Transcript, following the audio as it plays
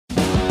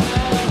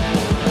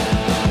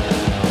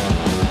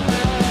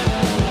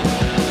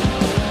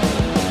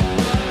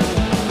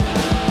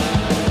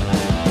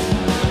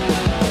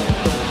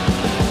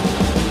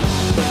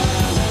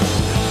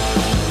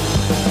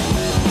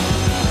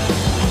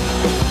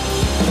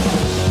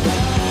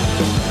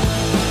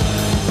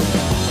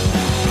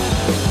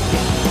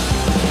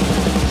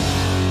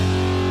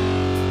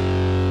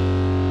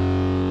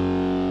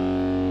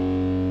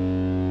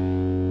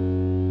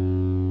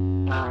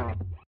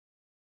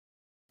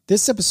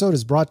This episode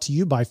is brought to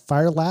you by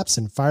Firelapse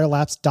and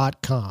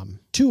Firelapse.com.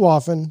 Too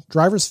often,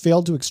 drivers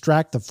fail to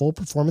extract the full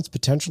performance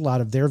potential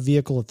out of their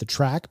vehicle at the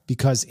track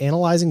because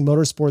analyzing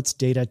motorsports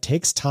data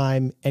takes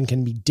time and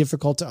can be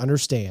difficult to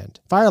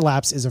understand.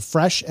 Firelapse is a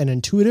fresh and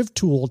intuitive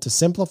tool to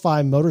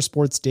simplify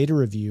motorsports data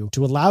review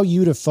to allow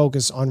you to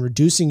focus on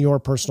reducing your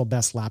personal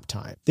best lap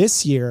time.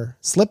 This year,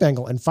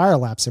 SlipAngle and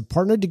Firelapse have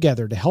partnered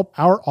together to help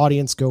our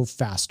audience go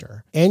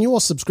faster. Annual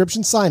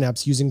subscription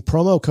signups using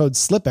promo code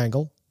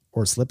SlipAngle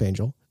or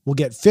SlipAngel will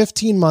get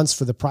 15 months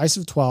for the price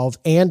of 12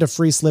 and a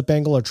free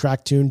SlipAngle or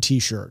TrackTune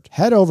t-shirt.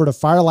 Head over to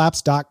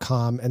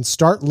firelapse.com and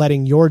start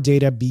letting your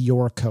data be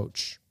your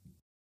coach.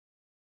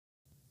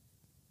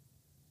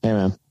 Hey,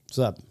 man. What's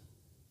up?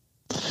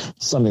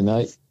 Sunday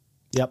night.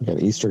 Yep.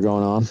 Got Easter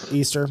going on.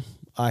 Easter.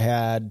 I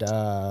had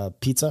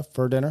pizza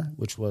for dinner,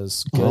 which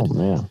was good. Oh,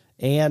 man.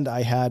 And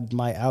I had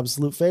my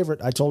absolute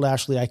favorite. I told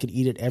Ashley I could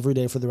eat it every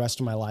day for the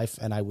rest of my life,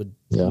 and I would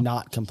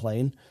not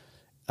complain.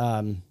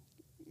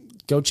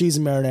 Goat cheese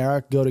and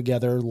marinara go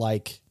together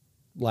like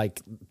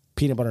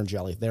peanut butter and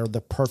jelly. They're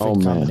the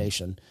perfect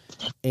combination.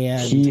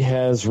 And he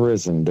has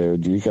risen,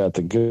 dude. You got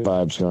the good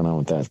vibes going on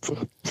with that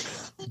food.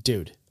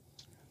 Dude,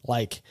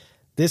 like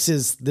this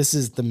is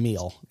the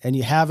meal. And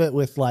you have it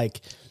with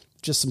like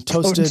just some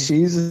toasted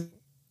cheese.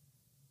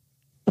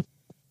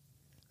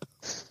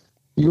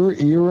 You were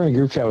in a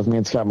group chat with me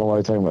and Scott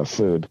Malloy talking about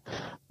food,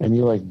 and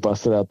you like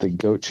busted out the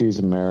goat cheese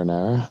and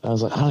marinara. I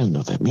was like, I don't even know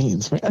what that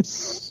means, man.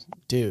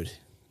 Dude.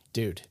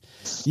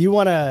 You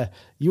wanna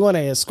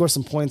score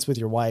some points with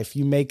your wife.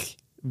 You make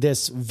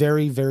this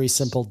very, very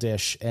simple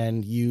dish,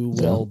 and you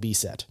will be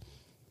set.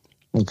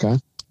 Okay,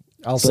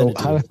 I'll send it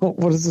to you.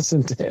 What does this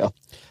entail?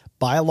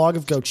 Buy a log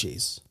of goat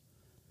cheese,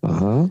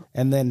 and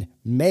then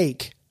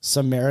make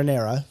some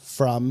marinara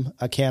from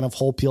a can of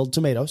whole peeled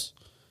tomatoes.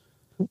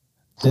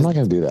 I'm not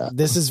going to do that.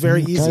 This is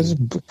very easy.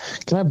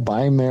 Can I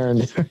buy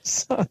marinara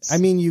sauce? I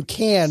mean, you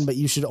can, but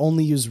you should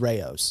only use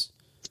Rayo's.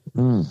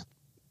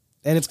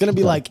 And it's going to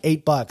be like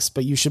 $8,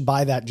 but you should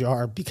buy that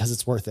jar because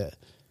it's worth it.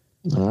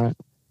 All right.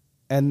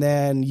 And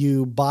then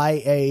you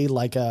buy a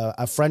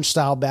French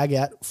style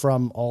baguette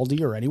from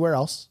Aldi or anywhere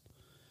else.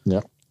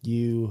 Yep.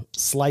 You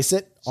slice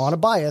it on a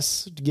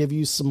bias to give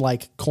you some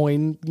like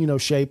coin,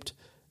 shaped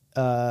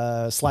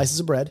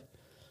slices of bread.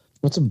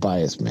 What's a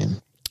bias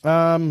mean?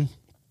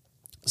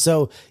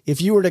 So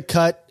if you were to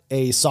cut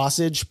a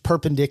sausage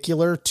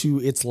perpendicular to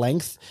its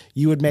length,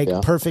 you would make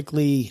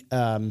perfectly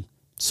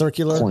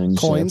circular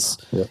coins.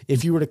 Yep.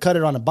 If you were to cut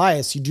it on a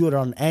bias, you do it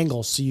on an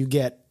angle, so you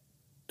get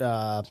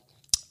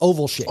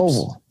oval shapes.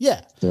 Oval.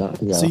 Yeah.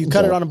 So you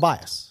cut it on a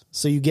bias,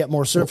 so you get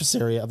more surface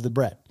area of the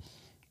bread.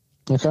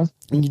 Okay.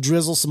 And you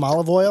drizzle some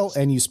olive oil,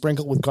 and you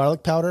sprinkle with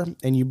garlic powder,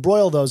 and you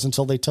broil those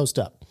until they toast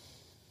up.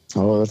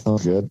 Oh, that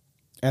sounds good.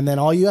 And then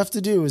all you have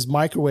to do is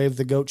microwave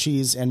the goat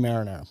cheese and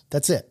marinara.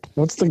 That's it.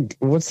 What's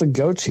the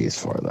goat cheese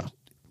for, though?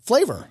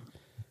 Flavor.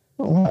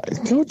 Oh,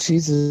 goat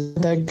cheese is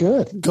that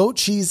good. Goat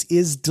cheese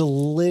is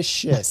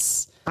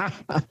delicious.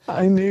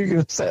 I knew you were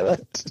going to say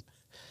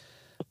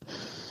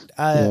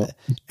that.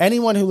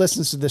 Anyone who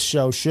listens to this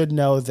show should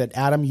know that,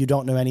 Adam, you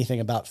don't know anything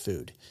about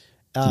food.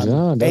 A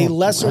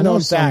lesser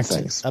known fact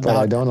but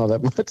I don't know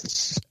that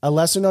much. A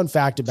lesser known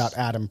fact about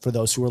Adam, for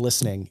those who are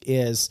listening,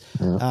 is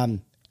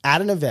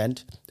at an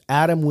event,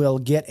 Adam will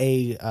get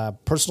a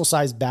personal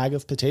sized bag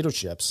of potato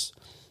chips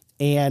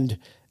and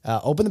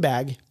open the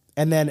bag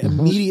and then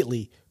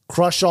immediately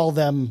crush all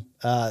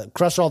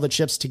the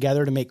chips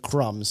together to make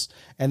crumbs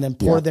and then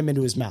pour them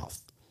into his mouth.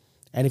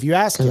 And if you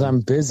ask him,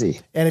 I'm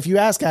busy. And if you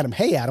ask Adam,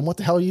 hey, Adam, what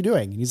the hell are you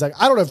doing? And he's like,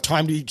 I don't have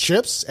time to eat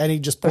chips. And he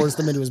just pours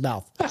them into his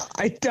mouth.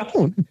 I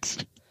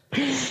don't.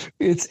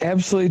 It's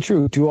absolutely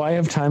true. Do I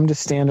have time to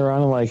stand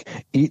around and like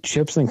eat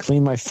chips and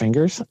clean my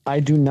fingers? I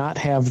do not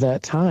have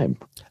that time.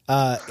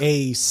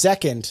 A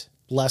second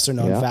lesser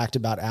known fact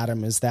about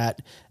Adam is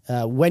that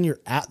when you're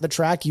at the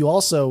track, you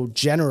also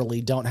generally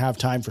don't have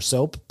time for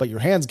soap, but your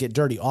hands get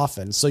dirty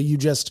often. So you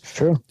just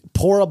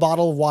pour a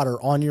bottle of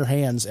water on your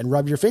hands and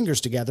rub your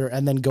fingers together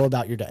and then go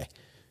about your day.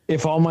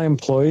 If all my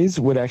employees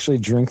would actually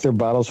drink their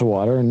bottles of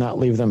water and not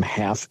leave them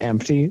half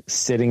empty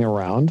sitting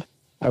around,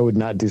 I would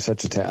not do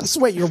such a task. So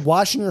wait, you're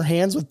washing your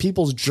hands with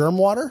people's germ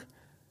water?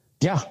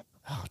 Yeah.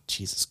 Oh,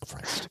 Jesus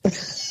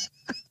Christ.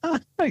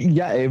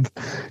 Yeah, Abe,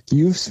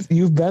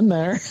 you've been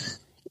there.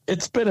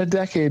 It's been a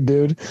decade,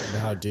 dude.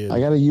 No, dude. I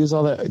got to use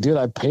all that. Dude,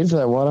 I paid for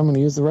that water. I'm going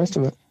to use the rest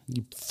of it.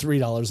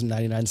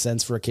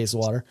 $3.99 for a case of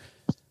water.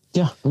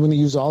 Yeah, I'm going to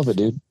use all of it,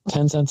 dude.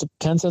 10 cents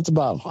a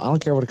bottle. I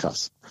don't care what it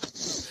costs.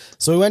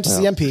 So we went to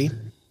CMP.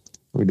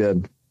 We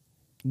did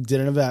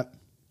an event.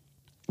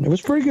 It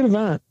was a pretty good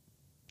event.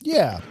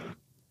 Yeah.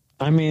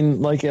 I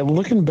mean, like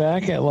looking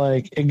back at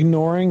like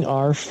ignoring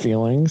our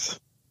feelings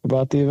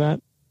about the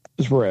event,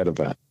 it was a rad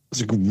event. It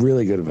was a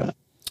really good event.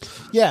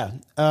 Yeah.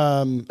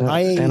 And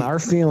our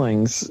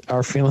feelings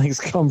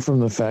come from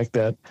the fact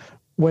that,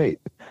 wait,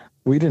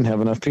 we didn't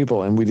have enough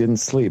people and we didn't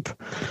sleep.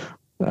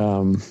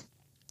 So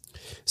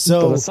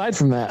but aside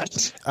from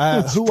that,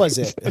 who was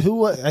it?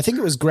 I think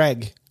it was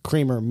Greg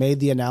Creamer made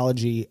the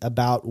analogy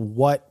about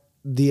what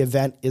the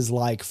event is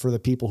like for the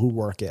people who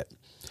work it.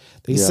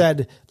 They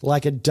said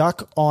like a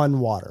duck on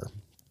water.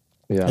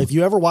 Yeah. If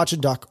you ever watch a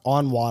duck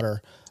on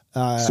water,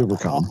 super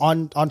calm.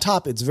 On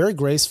top, it's very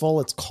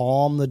graceful. It's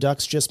calm. The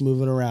duck's just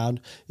moving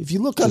around. If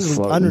you look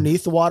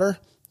underneath the water,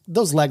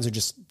 those legs are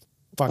just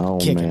fucking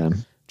kicking.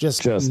 Man.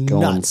 Just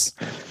nuts.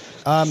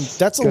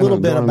 That's a little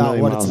bit about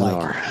what it's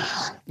like.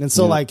 And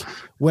so like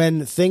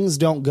when things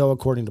don't go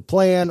according to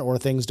plan or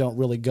things don't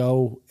really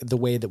go the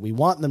way that we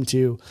want them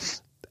to,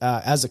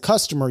 as a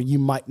customer, you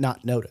might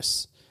not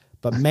notice,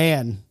 but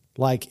man,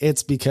 like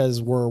it's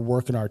because we're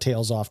working our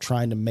tails off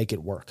trying to make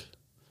it work.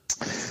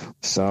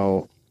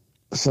 So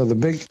the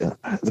big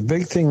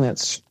thing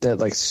that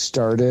like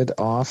started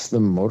off the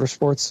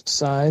motorsports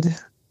side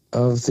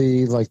of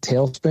the like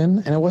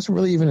tailspin, and it wasn't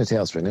really even a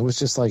tailspin. It was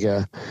just like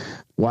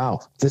wow,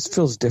 this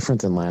feels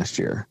different than last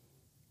year.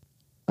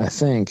 I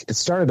think it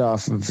started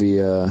off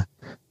via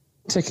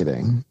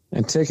ticketing,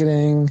 and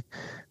ticketing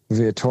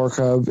via Torque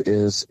Hub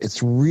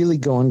it's really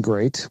going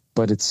great,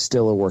 but it's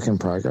still a work in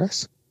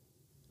progress.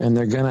 And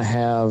they're going to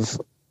have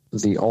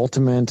the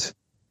ultimate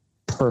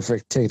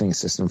perfect ticketing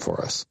system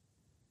for us,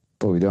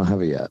 but we don't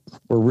have it yet.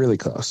 We're really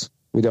close.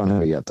 We don't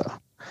have it yet though.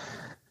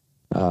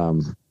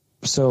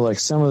 So like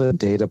some of the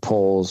data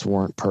polls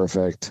weren't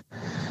perfect.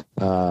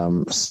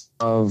 Some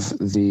of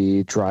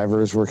the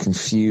drivers were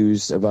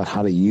confused about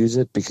how to use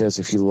it, because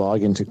if you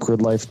log into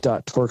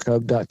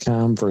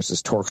gridlife.torquehub.com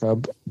versus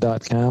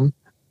torquehub.com,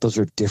 those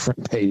are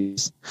different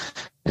pages,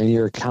 and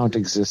your account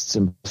exists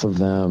in both of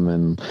them.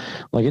 And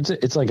like,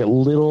 it's like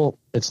little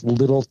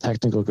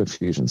technical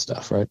confusion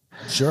stuff, right?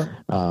 Sure.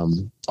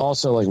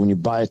 Also, like when you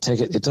buy a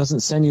ticket, it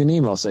doesn't send you an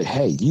email say,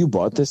 hey, you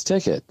bought this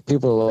ticket.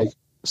 People are like,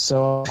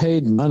 so I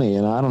paid money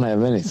and I don't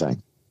have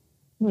anything.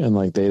 And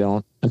like, they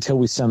don't, until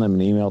we send them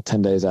an email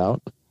 10 days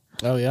out.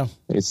 Oh yeah.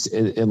 It's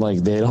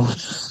like, they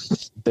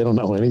don't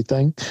know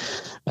anything.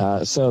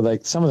 So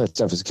like some of that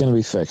stuff is going to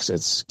be fixed.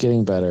 It's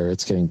getting better.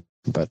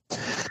 But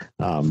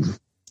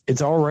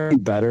it's already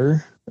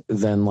better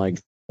than like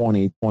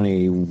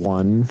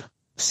 2021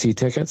 C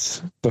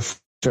tickets before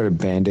I started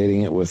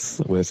band-aiding it with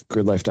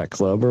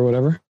gridlife.club or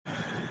whatever.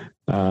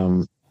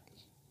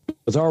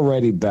 It's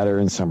already better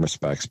in some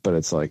respects, but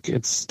it's like,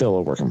 it's still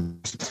a work in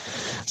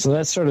progress. So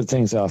that started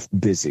things off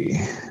busy.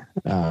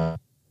 And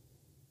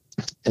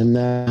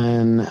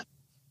then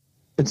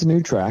it's a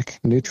new track.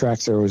 New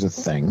tracks are always a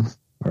thing,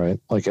 right?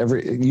 Like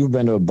you've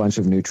been to a bunch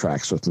of new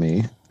tracks with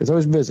me. It's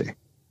always busy.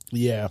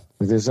 Yeah.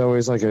 There's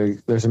always like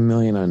there's a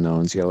million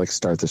unknowns. You gotta like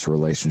start this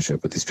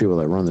relationship with these people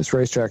that run this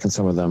racetrack, and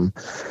some of them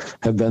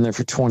have been there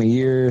for 20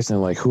 years,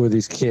 and like, who are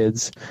these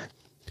kids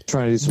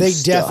trying to do some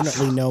stuff? They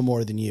definitely know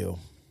more than you.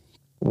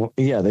 Well,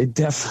 yeah, they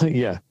definitely,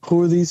 yeah.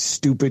 Who are these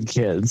stupid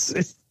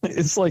kids?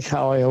 It's like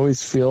how I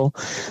always feel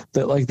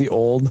that like the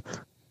old,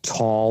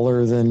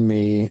 taller than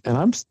me, and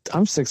I'm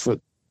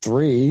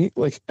 6'3",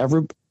 like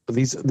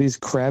these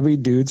crabby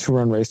dudes who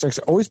run racetracks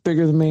are always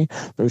bigger than me.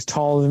 They're always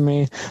taller than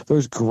me. They're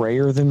always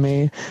grayer than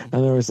me.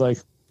 And there was like,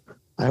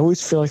 I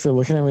always feel like they're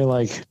looking at me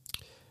like,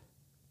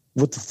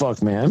 what the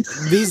fuck, man?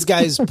 These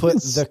guys put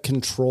the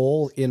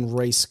control in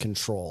race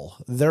control.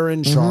 They're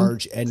in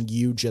charge, and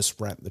you just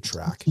rent the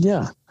track.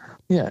 Yeah.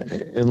 Yeah.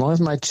 As long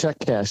as my check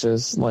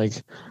cashes, like,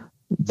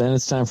 then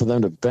it's time for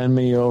them to bend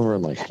me over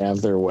and like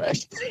have their way.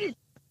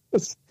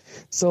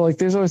 So like,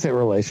 there's always that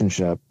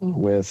relationship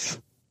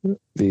with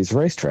these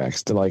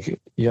racetracks to like,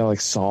 you know,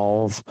 like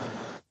solve.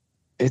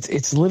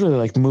 It's literally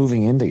like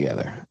moving in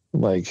together.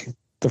 Like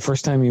the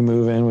first time you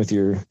move in with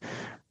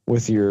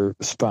your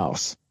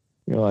spouse,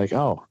 you're like,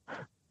 oh,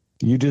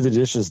 you do the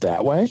dishes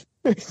that way?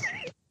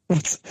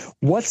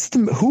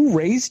 Who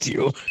raised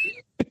you?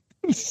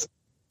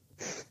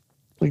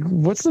 Like,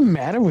 what's the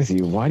matter with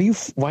you? Why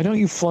don't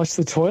you flush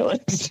the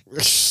toilet?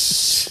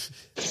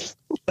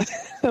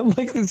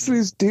 Like, it's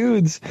these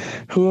dudes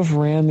who have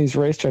ran these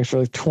racetracks for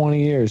like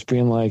 20 years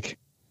being like,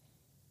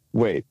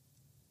 wait,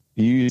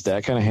 you use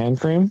that kind of hand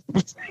cream?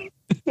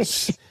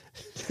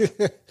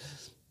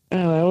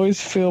 And I always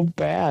feel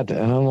bad.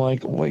 And I'm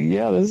like, well,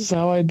 yeah, this is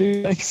how I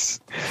do things.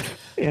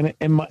 And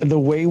the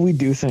way we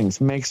do things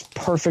makes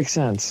perfect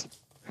sense.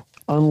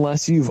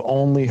 Unless you've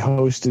only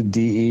hosted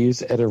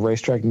DEs at a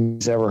racetrack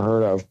you've ever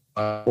heard of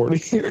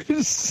 40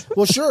 years.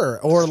 Well,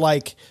 sure. Or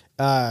like,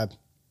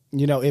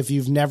 you know, if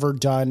you've never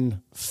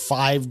done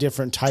 5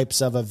 different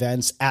types of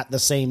events at the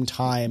same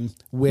time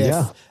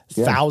with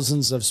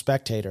thousands of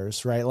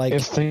spectators, right? Like,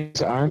 if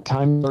things aren't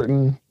time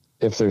certain,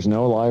 if there's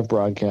no live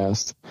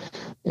broadcast,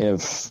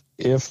 if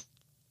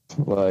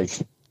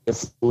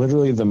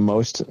literally the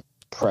most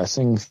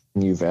pressing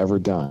thing you've ever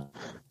done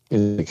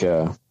is like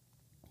a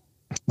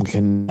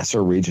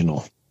NASA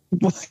regional,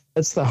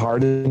 that's the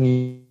hardest thing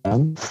you've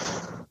done.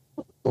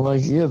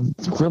 Like, yeah,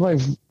 real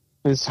life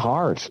is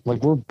hard.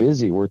 Like, we're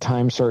busy, we're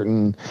time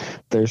certain.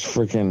 There's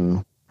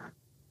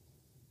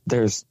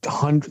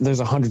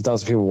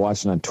 100,000 people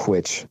watching on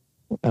Twitch,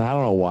 and I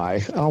don't know why. I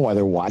don't know why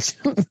they're watching.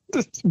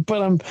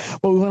 But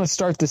we want to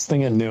start this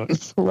thing at noon,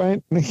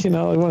 right? You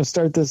know, we want to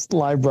start this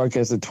live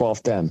broadcast at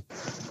 12:10.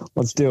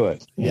 Let's do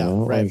it. Yeah,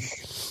 right. Like,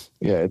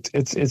 Yeah,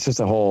 it's just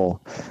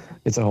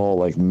it's a whole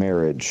like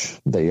marriage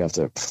that you have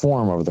to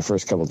form over the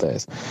first couple of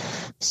days.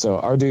 So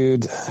our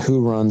dude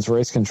who runs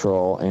race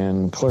control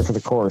and clerk of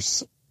the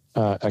course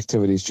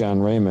activities,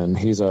 John Raymond,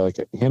 he's like,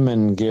 him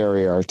and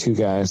Gary are two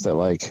guys that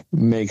like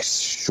make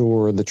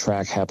sure the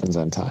track happens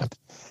on time.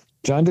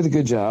 John did a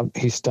good job.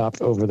 He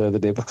stopped over there the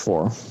day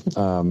before.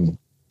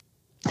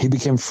 He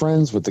became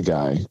friends with the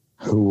guy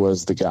who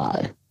was the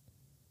guy.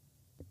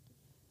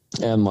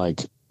 And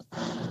like,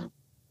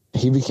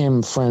 he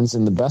became friends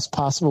in the best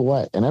possible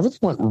way. And everything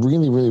went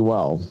really, really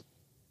well.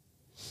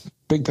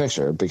 Big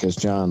picture, because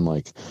John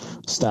like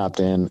stopped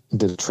in,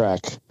 did a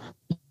track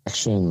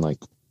action, like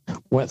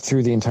went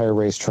through the entire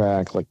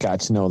racetrack, like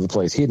got to know the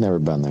place. He'd never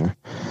been there.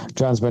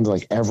 John's been to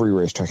like every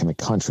racetrack in the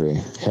country.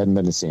 Hadn't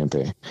been to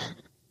CMP.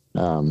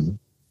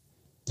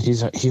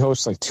 He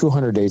hosts like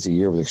 200 days a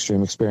year with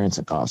Extreme Experience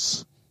and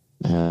us,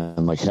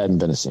 and like hadn't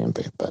been to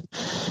CMP, but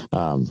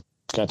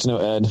got to know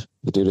Ed,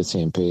 the dude at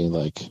CMP,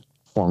 like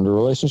formed a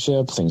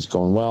relationship, things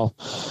going well.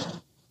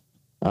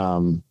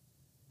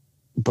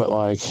 But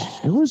like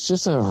it was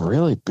just a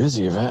really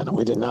busy event, and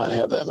we did not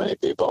have that many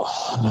people.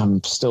 And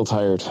I'm still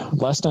tired.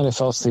 Last night I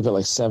fell asleep at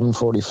like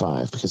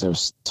 7:45 because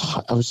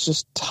I was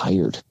just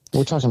tired.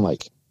 We're talking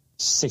like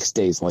 6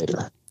 days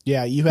later.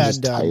 Yeah, you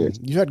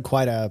had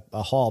quite a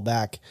haul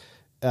back.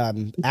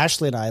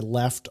 Ashley and I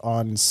left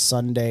on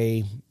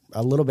Sunday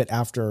a little bit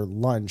after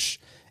lunch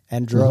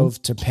and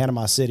drove to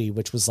Panama City,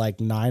 which was like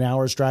 9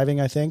 hours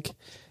driving, I think.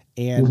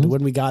 And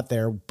when we got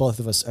there, both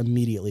of us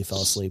immediately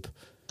fell asleep.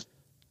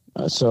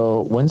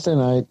 So Wednesday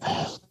at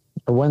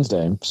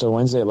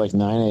like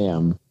 9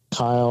 a.m.,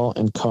 Kyle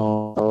and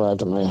Cone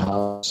arrived at my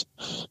house.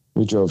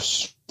 We drove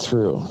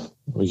through.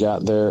 We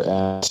got there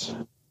at,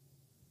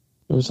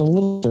 it was a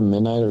little after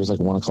midnight. It was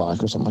like 1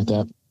 o'clock or something like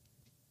that.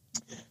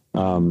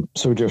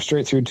 So we drove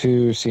straight through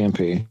to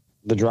CMP.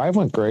 The drive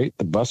went great.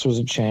 The bus was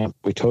a champ.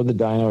 We towed the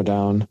dyno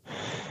down.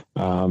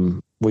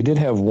 We did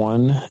have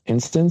one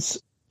instance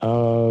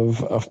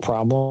of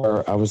problem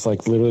where I was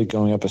like literally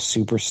going up a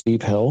super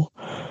steep hill,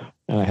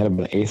 and I had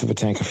about an eighth of a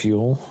tank of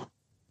fuel,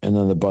 and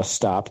then the bus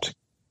stopped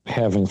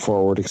having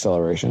forward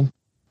acceleration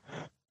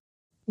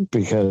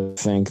because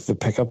I think the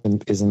pickup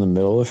is in the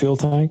middle of the fuel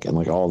tank, and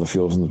like all the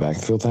fuel's in the back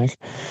of the fuel tank.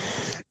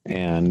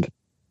 And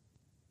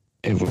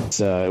it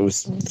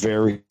was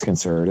very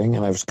disconcerting,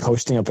 and I was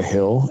coasting up a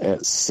hill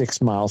at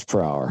 6 miles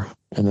per hour,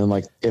 and then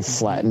like it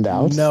flattened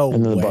out,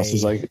 and then the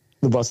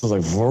bus was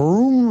like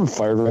vroom,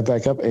 fired right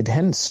back up. It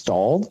hadn't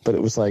stalled, but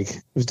it was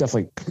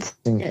definitely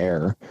compressing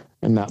air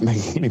and not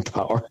making any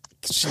power.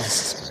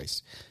 Jesus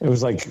Christ! It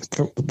was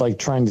like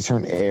trying to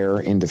turn air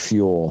into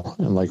fuel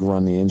and like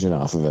run the engine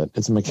off of it.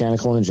 It's a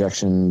mechanical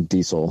injection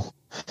diesel,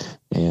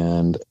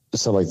 and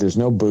so like there's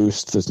no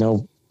boost, there's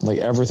no, like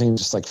everything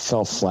just like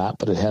fell flat,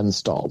 but it hadn't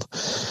stalled,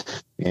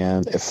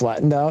 and it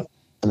flattened out,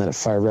 and then it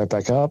fired right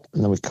back up,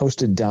 and then we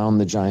coasted down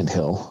the giant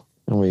hill,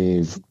 and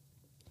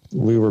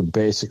we were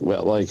basically,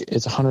 like,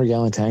 it's a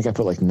 100-gallon tank. I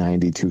put like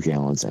 92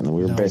 gallons in, and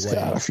we were basically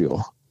out of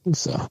fuel.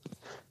 So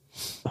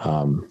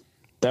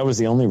that was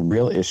the only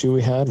real issue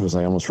we had, was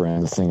I almost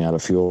ran the thing out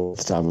of fuel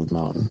at the top of the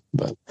mountain.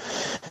 But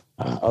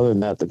other than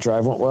that, the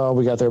drive went well.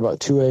 We got there about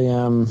 2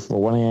 a.m.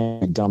 or 1 a.m.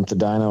 We dumped the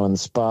dyno in the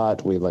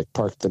spot. We like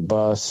parked the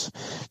bus,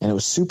 and it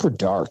was super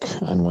dark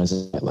on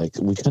Wednesday. Like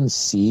we couldn't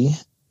see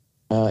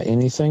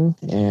anything.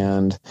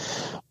 And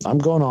I'm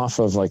going off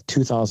of like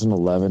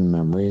 2011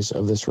 memories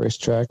of this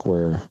racetrack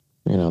where,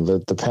 you know,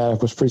 the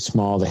paddock was pretty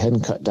small. They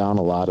hadn't cut down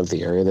a lot of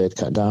the area they had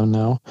cut down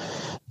now.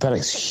 The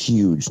paddock's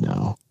huge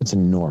now. It's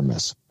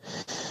enormous.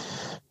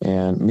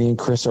 And me and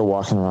Chris are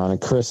walking around,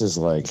 and Chris is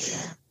like,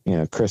 you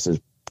know, Chris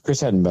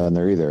hadn't been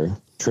there either.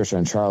 Trisha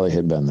and Charlie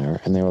had been there,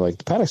 and they were like,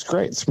 the paddock's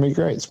great. It's going to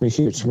be great. It's going to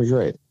be huge. It's going to be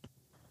great.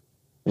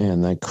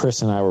 And then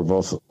Chris and I were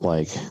both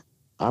like,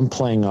 I'm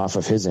playing off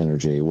of his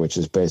energy, which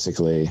is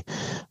basically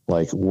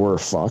like, we're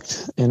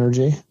fucked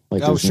energy.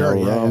 Like there's no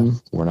room. Yeah.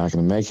 We're not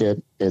going to make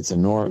it. It's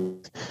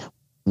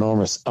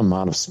enormous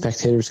amount of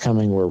spectators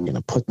coming. Where we're going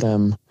to put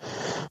them,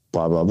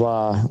 blah, blah,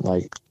 blah.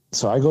 Like,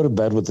 so I go to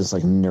bed with this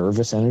like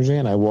nervous energy,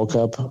 and I woke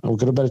up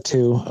at bed at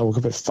 2. I woke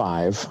up at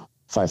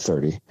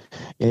 5:30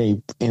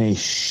 in a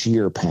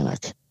sheer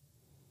panic.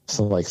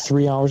 So like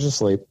 3 hours of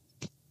sleep,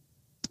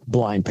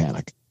 blind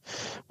panic.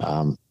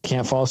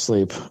 Can't fall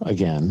asleep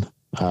again.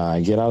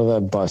 I get out of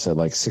that bus at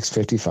like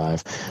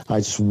 6:55. I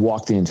just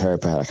walk the entire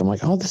paddock. I'm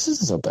like, oh, this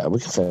isn't so bad. We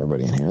can fit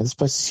everybody in here. This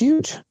place is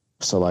huge.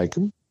 So like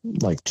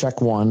check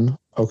one.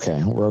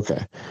 Okay, we're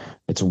okay.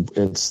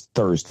 It's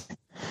Thursday.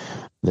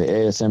 The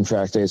ASM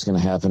track day is going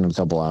to happen in a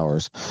couple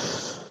hours.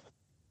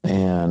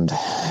 And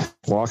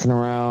walking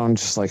around,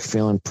 just like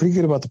feeling pretty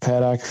good about the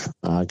paddock.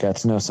 Got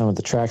to know some of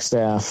the track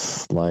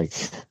staff. Like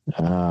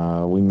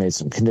we made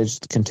some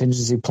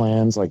contingency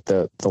plans, like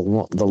the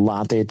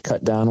lot they'd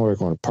cut down where we were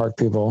going to park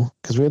people,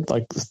 because we had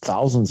like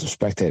thousands of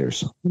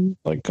spectators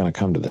like going to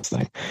come to this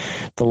thing.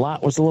 The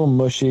lot was a little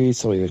mushy,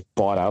 so we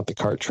bought out the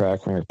kart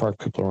track. We're going to park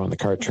people around the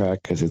kart track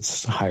because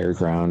it's higher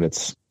ground.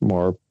 It's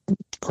more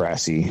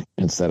grassy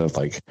instead of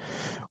like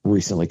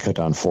recently cut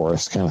down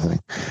forest kind of thing.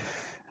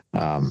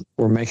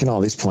 we're making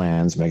all these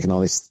plans, making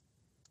all these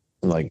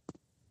like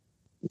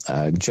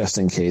just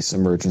in case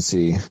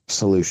emergency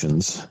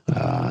solutions,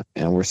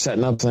 and we're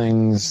setting up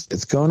things.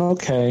 It's going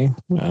okay.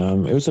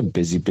 It was a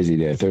busy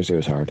day. Thursday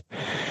was hard.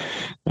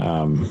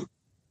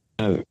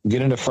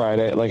 Get into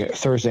Friday, like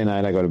Thursday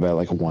night, I go to bed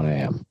like 1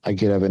 a.m. I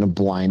get up in a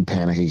blind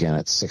panic again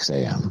at 6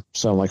 a.m.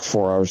 So I'm like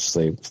 4 hours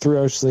sleep, 3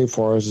 hours sleep,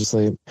 4 hours of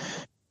sleep.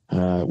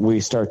 We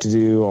start to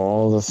do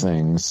all the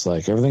things.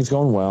 Like everything's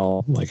going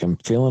well. Like I'm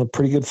feeling a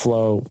pretty good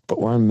flow, but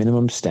we're on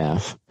minimum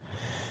staff.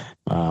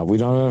 We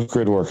don't have enough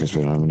grid workers.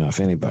 We don't have enough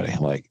anybody.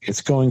 Like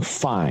it's going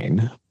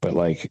fine, but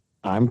like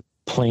I'm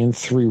playing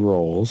 3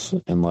 roles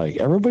and like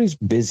everybody's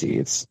busy.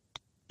 It's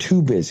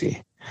too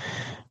busy.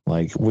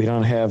 Like we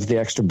don't have the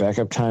extra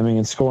backup timing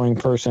and scoring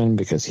person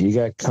because he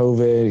got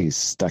COVID. He's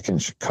stuck in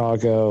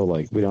Chicago.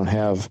 Like we don't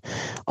have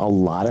a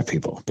lot of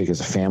people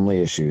because of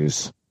family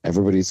issues.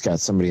 Everybody's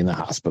got somebody in the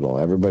hospital.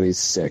 Everybody's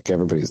sick.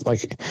 Everybody's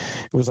like,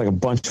 it was like a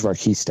bunch of our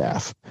key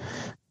staff.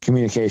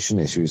 Communication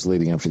issues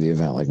leading up to the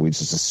event. Like we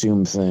just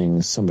assumed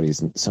things. Somebody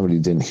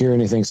didn't hear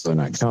anything, so they're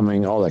not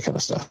coming. All that kind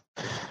of stuff.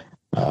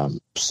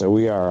 So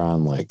we are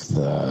on like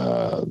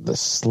the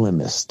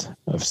slimmest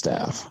of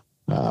staff.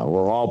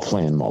 We're all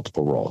playing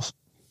multiple roles.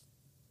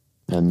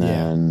 And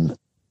then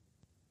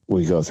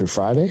we go through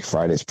Friday.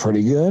 Friday's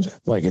pretty good.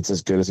 Like it's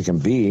as good as it can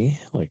be.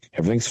 Like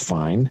everything's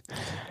fine.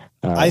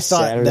 I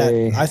thought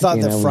Saturday,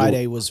 that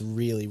Friday was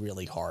really,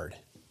 really hard.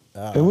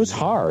 It was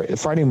hard.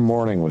 Friday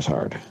morning was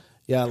hard.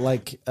 Yeah.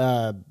 Like,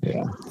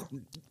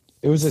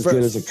 it was as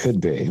good as it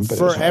could be. But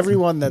for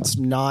everyone that's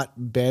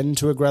not been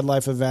to a Grid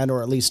Life event,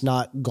 or at least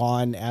not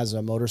gone as a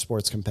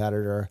motorsports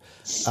competitor,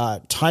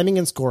 timing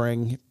and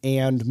scoring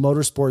and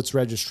motorsports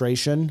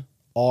registration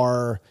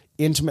are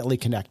intimately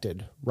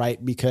connected,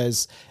 right?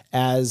 Because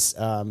as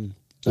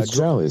it's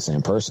generally the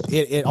same person.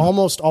 It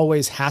almost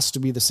always has to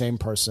be the same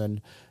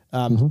person,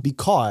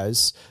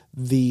 because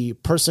the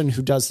person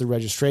who does the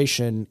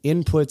registration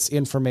inputs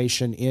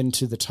information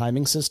into the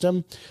timing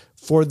system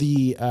for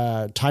the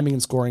timing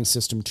and scoring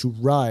system to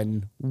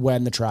run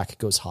when the track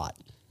goes hot.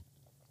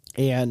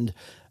 And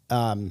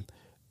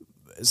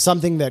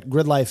something that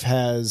Grid Life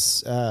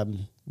has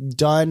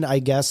done, I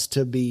guess,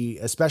 to be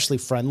especially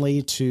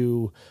friendly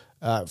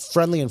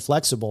and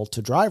flexible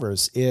to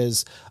drivers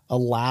is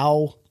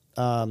allow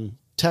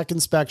tech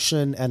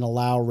inspection and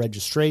allow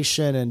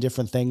registration and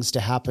different things to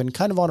happen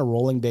kind of on a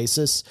rolling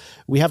basis.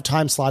 We have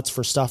time slots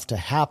for stuff to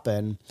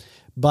happen,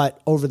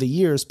 but over the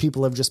years,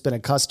 people have just been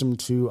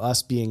accustomed to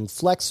us being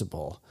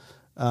flexible.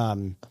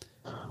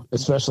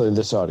 Especially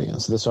this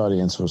audience. This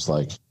audience was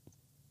like,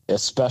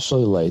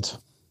 especially late.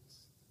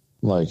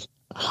 Like,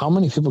 how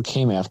many people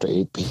came after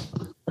 8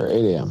 p.m. or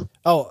 8 a.m.?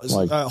 Oh,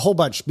 like, a whole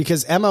bunch,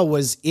 because Emma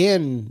was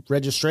in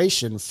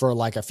registration for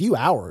like a few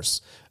hours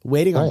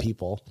waiting on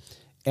people.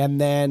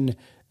 And then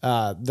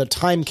the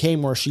time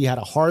came where she had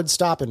a hard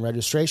stop in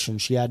registration.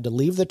 She had to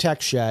leave the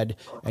tech shed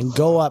and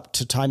go up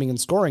to timing and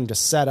scoring to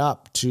set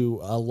up to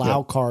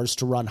allow cars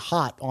to run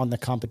hot on the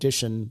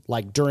competition,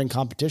 like during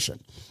competition.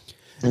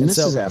 And this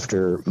is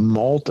after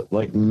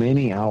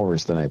many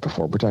hours the night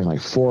before. We're talking like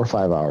 4 or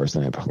 5 hours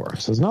the night before.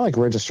 So it's not like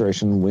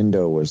registration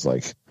window was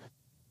like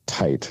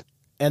tight.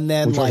 And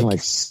then we're talking like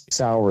 6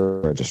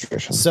 hour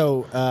registration.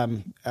 So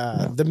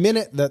the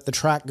minute that the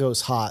track goes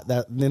hot,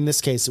 that in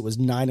this case it was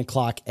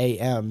 9:00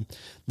 a.m.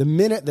 The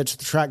minute that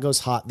the track goes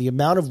hot, the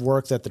amount of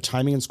work that the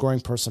timing and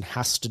scoring person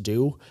has to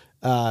do,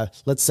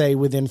 let's say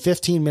within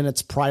 15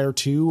 minutes prior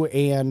to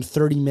and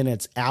 30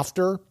 minutes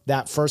after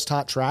that first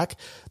hot track,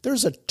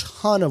 there's a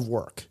ton of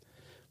work.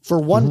 For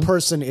one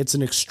person, it's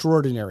an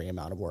extraordinary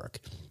amount of work.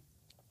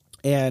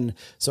 And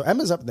so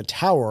Emma's up in the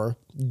tower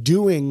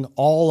doing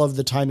all of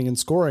the timing and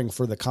scoring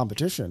for the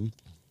competition.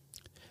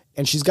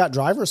 And she's got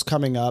drivers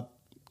coming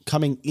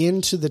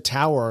into the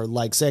tower,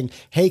 like saying,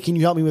 "Hey, can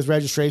you help me with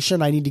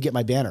registration? I need to get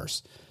my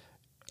banners."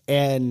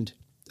 And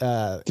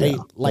it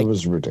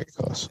was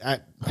ridiculous.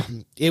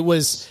 It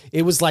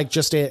was like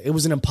it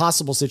was an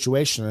impossible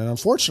situation. And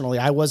unfortunately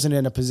I wasn't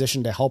in a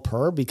position to help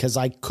her because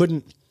I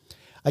couldn't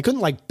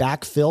like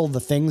backfill the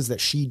things that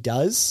she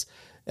does.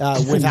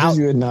 Without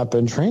you had not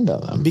been trained on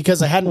them,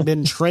 because I hadn't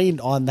been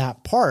trained on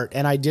that part,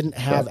 and I didn't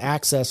have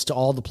access to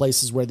all the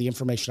places where the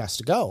information has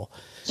to go.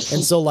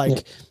 And so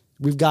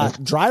we've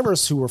got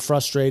drivers who were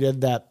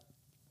frustrated that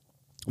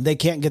they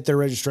can't get their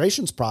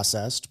registrations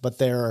processed, but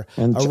they're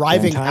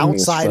arriving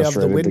outside of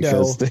the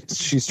window.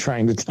 She's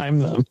trying to time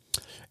them.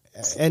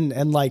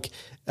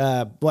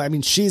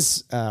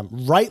 She's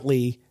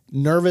rightly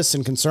nervous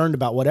and concerned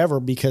about whatever,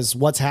 because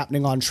what's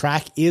happening on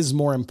track is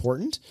more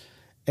important.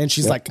 And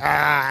she's like,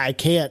 I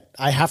can't,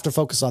 I have to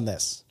focus on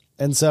this.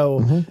 And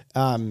so,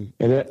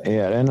 it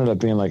ended up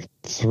being like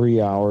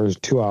 3 hours,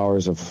 2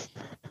 hours of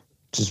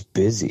just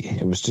busy.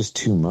 It was just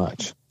too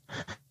much.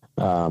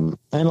 And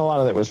a lot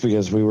of it was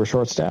because we were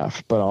short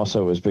staffed, but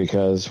also it was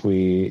because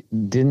we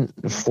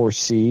didn't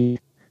foresee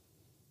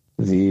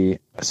the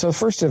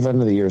first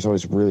event of the year is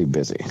always really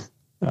busy.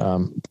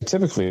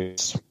 Typically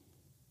it's,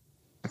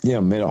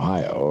 mid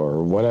Ohio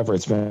or whatever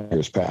it's been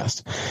years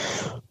past.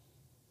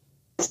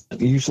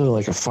 usually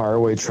like a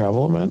faraway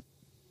travel event.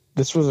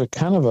 This was a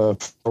kind of a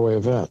faraway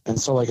event. And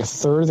so like a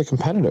third of the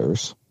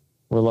competitors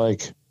were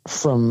like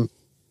from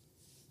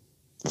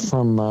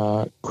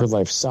Grid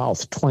Life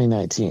South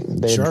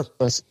 2019. They Sure. had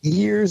us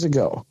years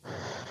ago.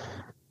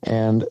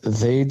 And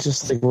they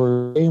just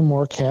were way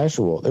more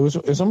casual. It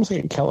was almost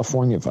like a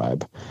California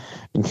vibe.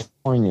 In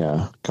California,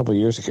 a couple of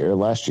years ago, or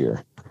last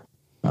year,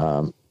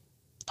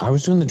 I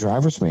was doing the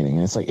driver's meeting,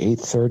 and it's like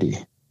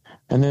 8:30,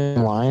 and then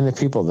a line of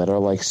people that are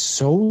like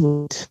so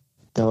late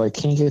that like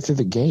can't get through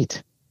the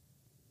gate.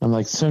 I'm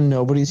like, so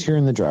nobody's here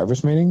in the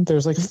driver's meeting?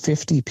 There's like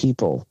 50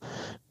 people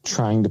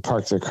trying to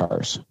park their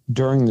cars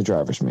during the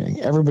driver's meeting.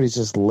 Everybody's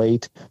just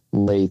late.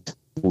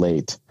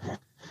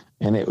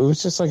 And it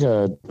was just like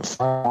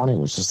Friday morning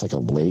was just like a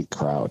late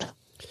crowd.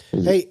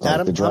 Hey,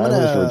 Adam, the drivers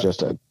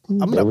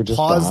I'm going to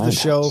pause the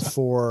show us.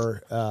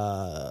 for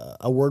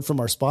a word from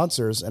our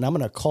sponsors, and I'm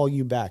going to call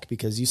you back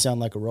because you sound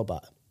like a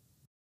robot.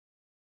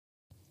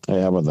 Hey,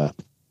 how about that?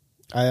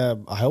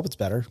 I hope it's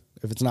better.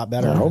 If it's not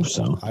better, I hope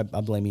so. I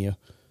blame you.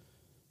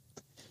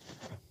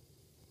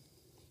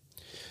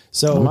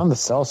 So I'm on the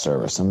cell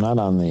service. I'm not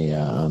on the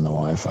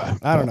Wi-Fi.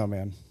 I don't know,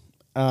 man.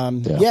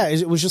 Yeah,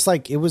 it was just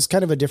like, it was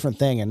kind of a different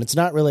thing, and it's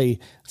not really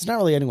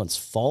anyone's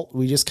fault.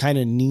 We just kind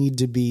of need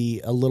to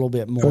be a little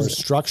bit more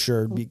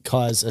structured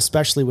because,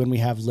 especially when we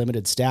have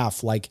limited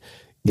staff, like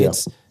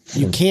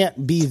you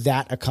can't be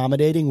that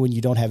accommodating when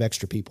you don't have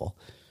extra people.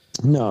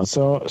 No.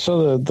 So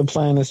the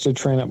plan is to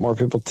train up more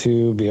people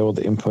to be able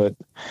to input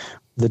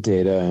the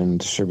data and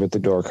distribute the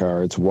door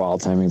cards while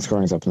timing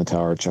scoring's up in the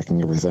tower,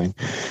 checking everything.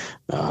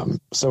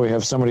 So we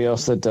have somebody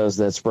else that does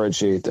that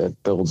spreadsheet,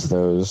 that builds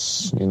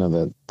those,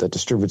 that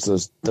distributes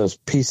those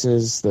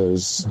pieces,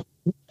 those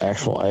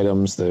actual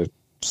items, the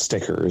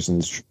stickers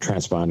and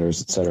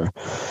transponders, etc.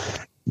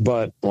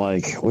 But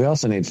like, we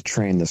also need to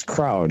train this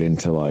crowd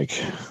into like,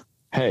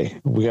 hey,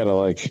 we got to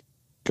like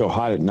go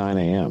hot at 9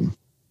 a.m.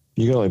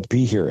 You got to like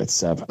be here at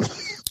 7.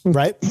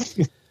 Right.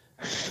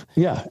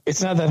 Yeah.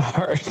 It's not that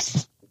hard.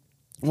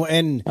 Well,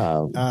 and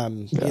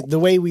the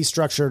way we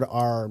structured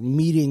our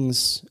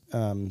meetings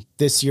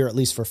this year, at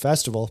least for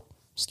festival,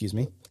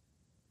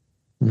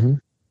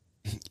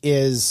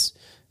 is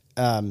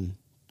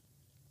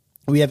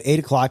we have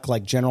 8:00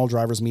 like general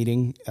drivers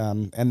meeting,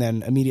 and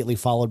then immediately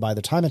followed by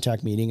the time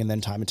attack meeting, and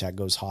then time attack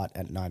goes hot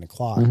at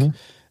 9:00.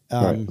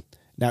 Right.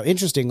 Now,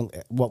 interesting,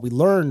 what we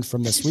learned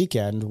from this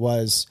weekend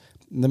was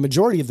the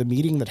majority of the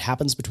meeting that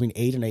happens between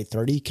 8 and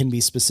 8:30 can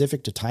be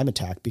specific to time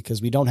attack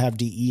because we don't have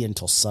DE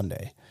until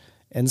Sunday.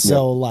 And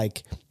so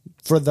like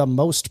for the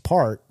most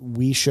part,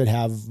 we should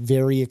have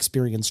very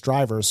experienced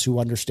drivers who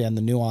understand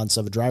the nuance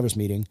of a driver's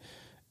meeting.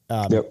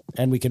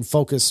 And we can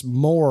focus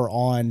more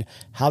on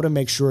how to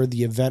make sure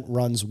the event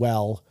runs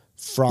well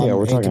from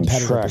we're a talking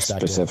competitive track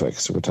perspective.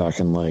 specifics. We're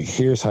talking like,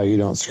 here's how you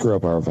don't screw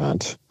up our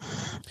event.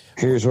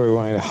 Here's where we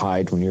want you to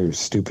hide when your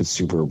stupid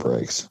Subaru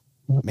breaks.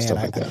 Man, Stuff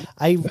like that.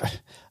 I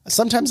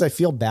sometimes I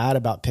feel bad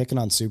about picking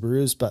on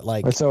Subarus, but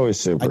like It's always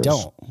Subarus. I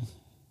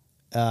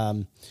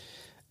don't.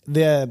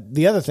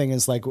 The other thing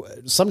is like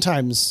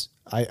sometimes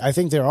I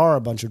think there are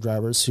a bunch of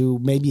drivers who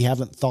maybe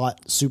haven't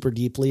thought super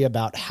deeply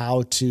about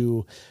how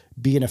to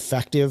be an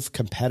effective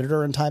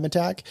competitor in time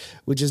attack,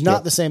 which is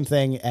not the same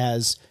thing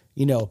as,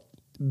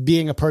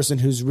 being a person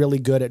who's really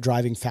good at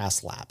driving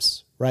fast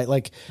laps, right?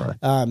 Like,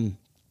 I'm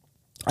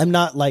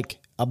not like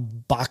a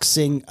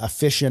boxing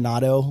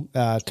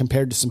aficionado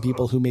compared to some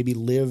people who maybe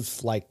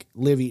live, eat,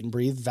 and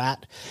breathe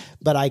that.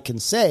 But I can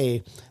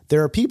say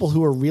there are people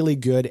who are really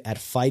good at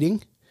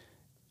fighting,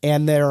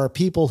 and there are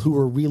people who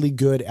are really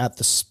good at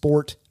the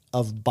sport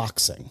of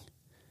boxing.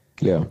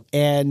 Yeah.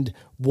 And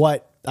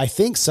what I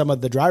think some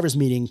of the drivers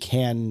meeting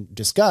can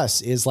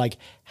discuss is like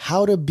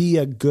how to be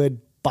a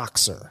good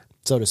boxer,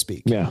 so to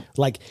speak. Yeah.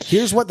 Like,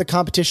 here's what the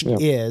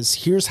competition is.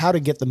 Here's how to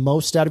get the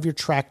most out of your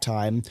track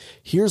time.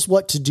 Here's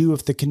what to do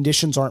if the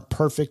conditions aren't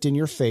perfect in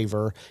your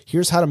favor.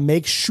 Here's how to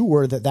make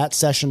sure that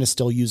session is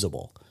still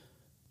usable.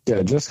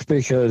 Yeah. Just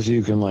because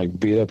you can like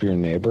beat up your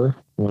neighbor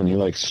when he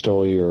like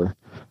stole your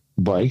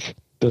bike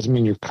doesn't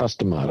mean you're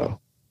customato.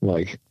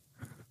 Like,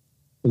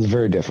 it's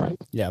very different.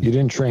 Yeah. You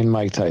didn't train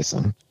Mike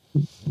Tyson.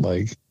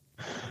 Like,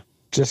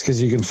 just because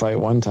you can fight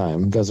one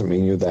time doesn't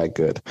mean you're that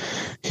good.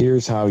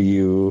 Here's how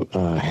you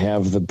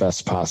have the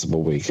best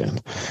possible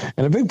weekend.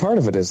 And a big part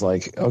of it is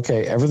like,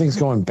 okay, everything's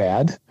going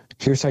bad.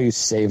 Here's how you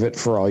save it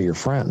for all your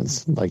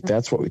friends. Like,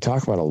 that's what we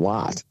talk about a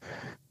lot,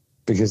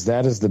 because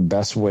that is the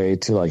best way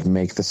to like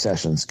make the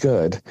sessions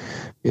good,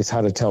 is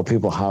how to tell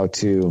people how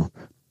to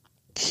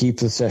keep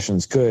the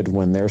sessions good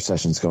when their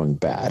session's going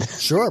bad.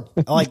 Sure.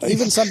 Like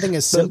even something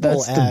as simple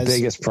that's as the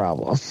biggest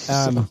problem.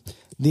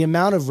 The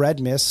amount of red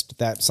mist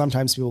that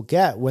sometimes people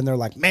get when they're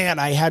like, man,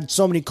 I had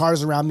so many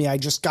cars around me. I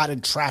just got in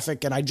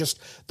traffic and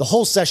the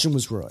whole session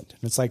was ruined.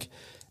 And it's like,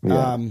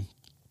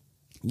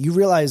 you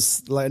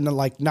realize,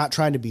 like, not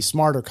trying to be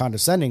smart or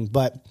condescending,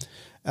 but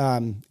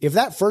if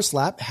that first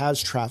lap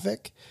has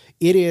traffic,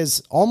 it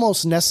is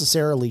almost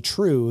necessarily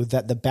true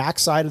that the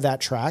backside of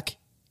that track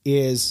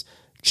is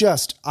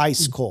just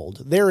ice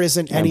cold. There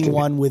isn't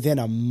anyone within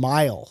a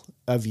mile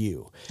of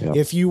you. Yep.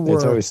 If you were,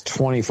 it's always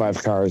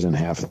 25 cars in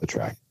half of the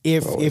track.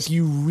 If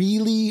you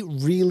really,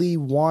 really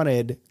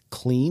wanted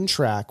clean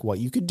track, what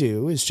you could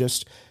do is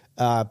just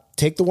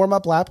take the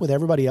warm-up lap with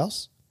everybody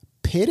else,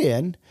 pit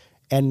in,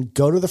 and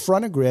go to the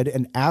front of grid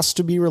and ask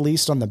to be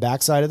released on the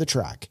backside of the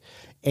track.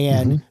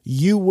 And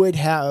you would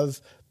have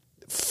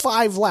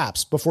 5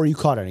 laps before you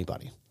caught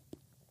anybody.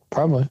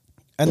 Probably.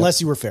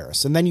 Unless you were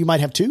Ferris. And then you might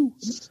have 2.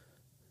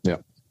 Yeah.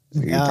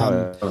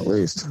 At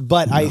least.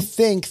 But I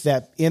think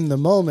that in the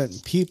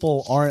moment,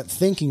 people aren't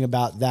thinking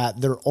about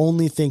that. They're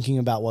only thinking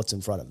about what's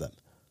in front of them.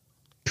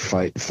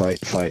 Fight.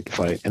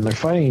 And they're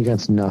fighting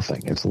against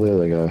nothing. It's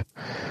literally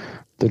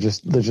they're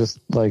just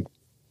like,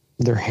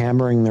 they're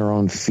hammering their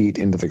own feet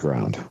into the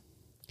ground.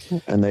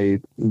 And they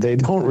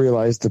don't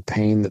realize the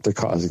pain that they're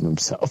causing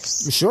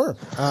themselves. Sure.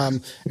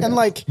 And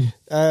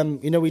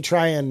we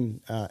try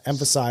and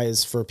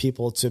emphasize for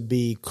people to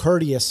be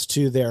courteous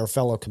to their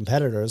fellow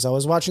competitors. I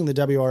was watching the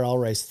WRL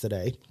race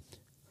today,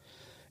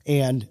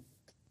 and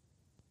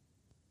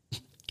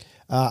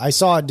I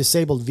saw a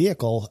disabled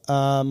vehicle.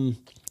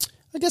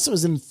 I guess it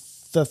was in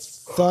the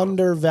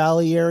Thunder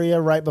Valley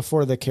area right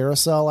before the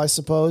carousel, I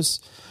suppose.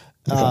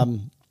 Okay.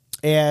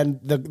 And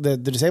the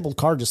disabled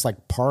car just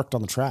like parked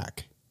on the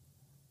track.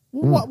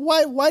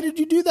 Why did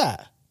you do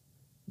that?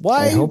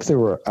 Why? I hope they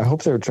were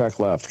track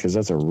left, because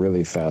that's a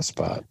really fast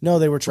spot. No,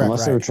 they were track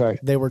Unless right.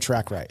 They were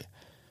track right.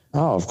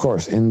 Oh, of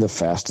course, in the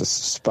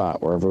fastest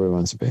spot where everybody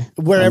wants to be.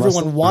 Where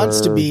everyone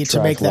wants to be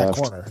to make that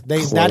corner.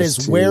 That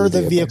is where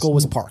the vehicle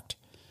was parked.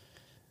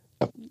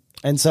 Yep.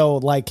 And so,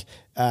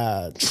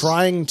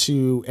 trying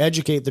to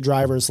educate the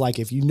drivers,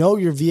 if you know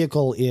your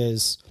vehicle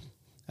is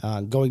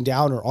going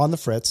down or on the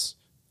fritz,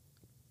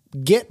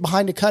 get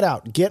behind a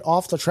cutout, get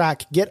off the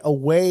track, get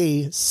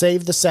away,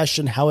 save the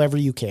session however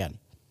you can.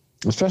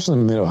 Especially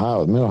in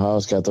Mid-Ohio.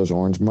 Mid-Ohio's got those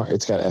orange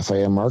it's got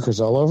FIM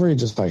markers all over. You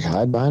just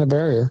hide behind a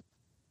barrier.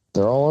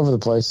 They're all over the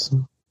place.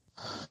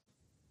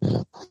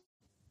 Yeah.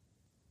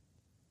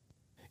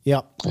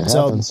 Yep. It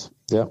happens.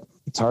 Yep.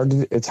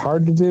 It's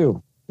hard to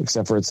do,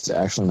 except for it's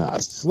actually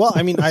not. Well,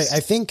 I mean, I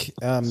think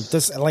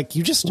this,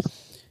 you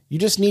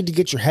just need to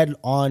get your head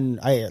on,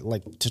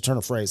 to turn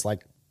a phrase,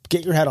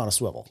 get your head on a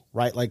swivel,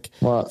 right?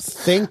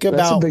 Think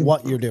about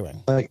what you're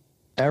doing.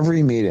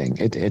 Every meeting,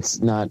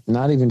 it's not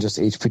even just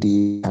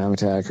HPD, time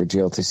attack, or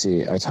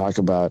GLTC. I talk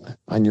about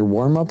on your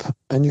warm up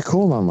and your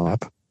cool down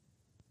lap,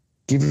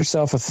 give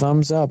yourself a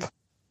thumbs up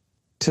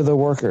to the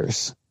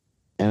workers.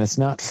 And it's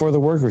not for the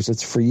workers,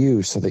 it's for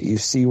you, so that you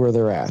see where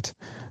they're at.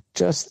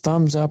 Just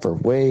thumbs up or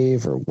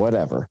wave or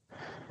whatever.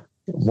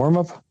 Warm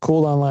up,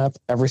 cool down lap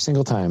every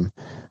single time.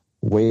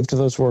 Wave to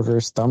those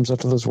workers, thumbs up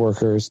to those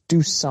workers,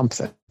 do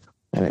something.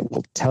 And it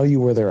will tell you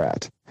where they're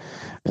at.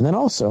 And then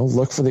also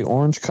look for the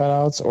orange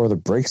cutouts or the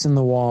breaks in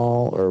the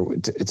wall, or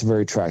it's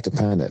very track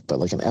dependent, but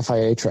like an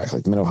FIA track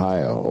like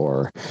Mid-Ohio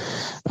or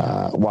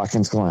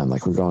Watkins Glen,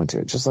 like we're going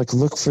to, just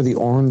look for the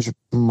orange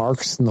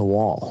marks in the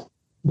wall.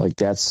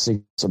 That's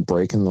a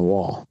break in the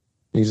wall.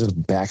 You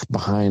just back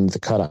behind the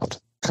cutout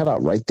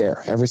right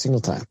there every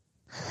single time.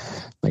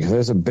 If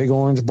there's a big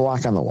orange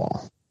block on the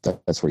wall,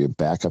 that's where you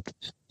back up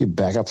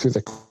through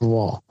the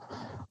wall,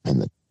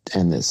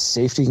 and the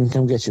safety can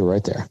come get you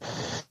right there.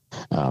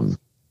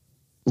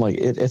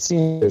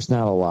 There's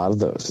not a lot of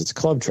those. It's a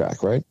club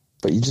track, right?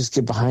 But you just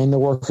get behind the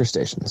worker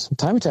stations.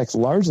 Time Attack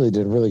largely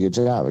did a really good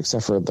job,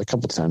 except for a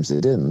couple of times they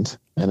didn't.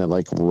 And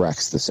it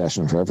wrecks the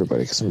session for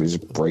everybody because somebody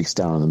just breaks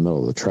down in the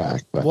middle of the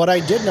track. But what I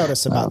did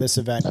notice about this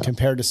event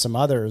compared to some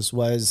others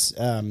was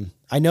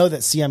I know that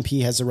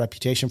CMP has a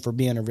reputation for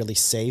being a really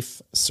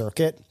safe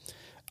circuit.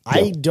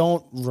 I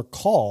don't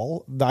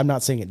recall, I'm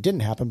not saying it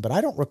didn't happen, but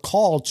I don't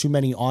recall too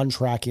many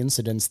on-track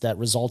incidents that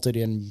resulted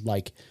in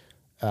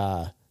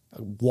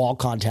wall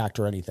contact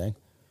or anything.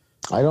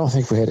 I don't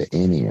think we had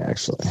any,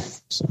 actually.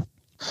 So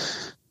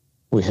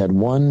we had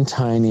one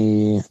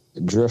tiny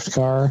drift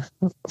car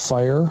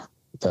fire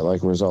that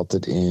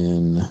resulted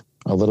in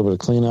a little bit of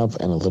cleanup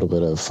and a little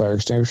bit of fire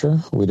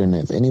extinguisher. We didn't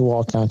have any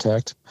wall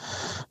contact.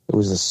 It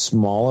was the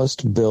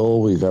smallest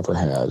bill we've ever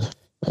had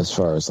as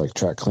far as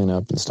track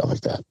cleanup and stuff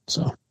like that.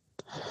 So,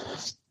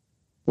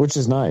 which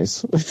is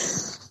nice.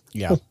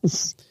 Yeah.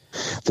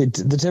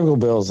 The typical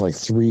bill is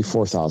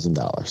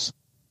 $3,000-$4,000,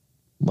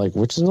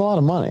 which is a lot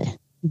of money.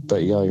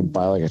 But you gotta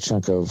buy a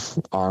chunk of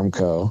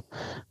Armco.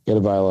 You gotta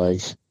buy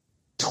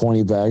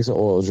 20 bags of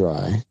oil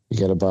dry. You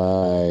gotta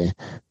buy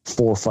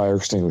 4 fire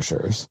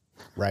extinguishers.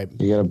 Right.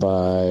 You gotta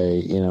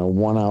buy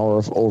 1 hour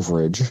of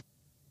overage.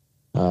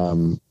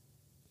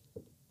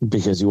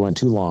 Because you went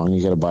too long,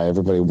 you gotta buy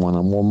everybody one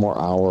more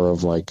hour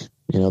of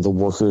the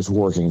workers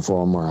working for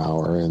 1 more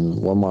hour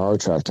and 1 more hour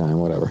track time,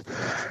 whatever.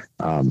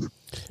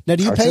 Now,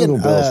 do you pay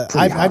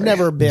I've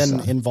never been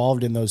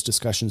involved in those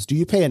discussions. Do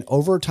you pay an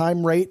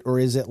overtime rate, or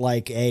is it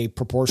a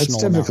proportional?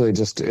 It's typically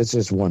it's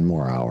just 1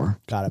 more hour.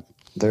 Got it.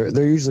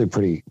 They're usually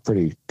pretty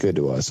good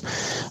to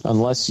us,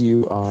 unless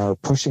you are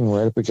pushing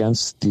right up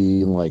against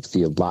the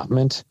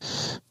allotment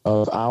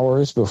of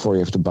hours before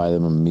you have to buy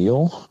them a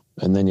meal.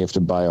 And then you have to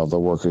buy all the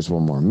workers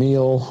one more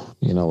meal.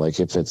 You know, like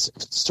if it's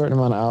a certain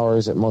amount of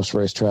hours at most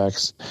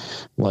racetracks,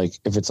 like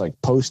if it's like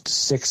post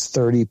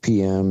 6:30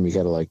 p.m., you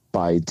got to like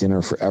buy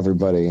dinner for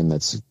everybody, and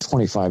that's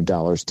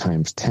 $25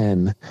 times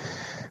 10,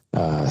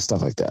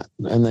 stuff like that.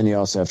 And then you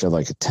also have to have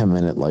like a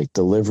 10-minute like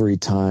delivery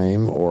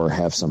time, or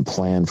have some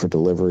plan for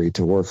delivery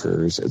to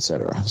workers,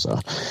 etc. So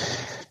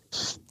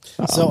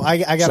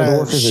I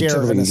got to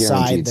share an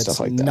aside that's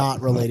like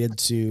not related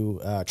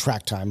to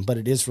track time, but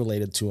it is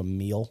related to a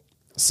meal.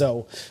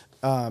 So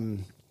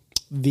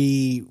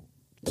the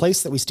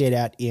place that we stayed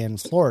at in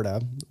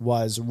Florida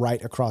was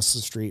right across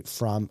the street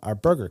from our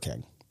Burger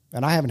King.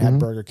 And I haven't had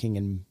Burger King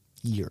in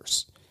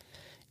years.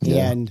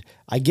 Yeah. And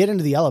I get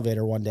into the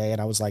elevator one day and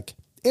I was like,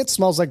 it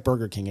smells like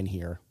Burger King in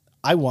here.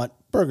 I want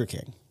Burger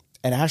King.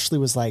 And Ashley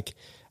was like,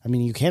 I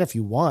mean, you can if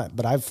you want,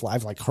 but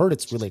I've like heard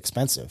it's really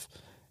expensive.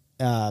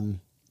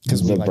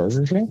 Because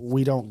Burger King?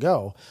 We don't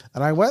go.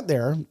 And I went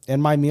there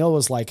and my meal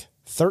was like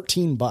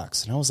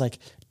 $13. And I was like,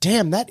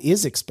 damn, that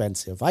is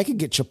expensive. I could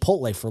get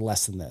Chipotle for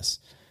less than this.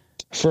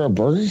 For a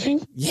Burger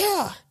King?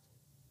 Yeah.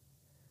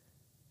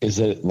 Is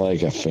it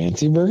like a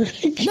fancy Burger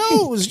King?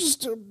 No, it was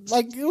just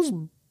like, it was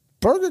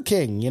Burger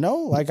King, you know?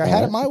 Like I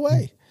had it my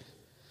way.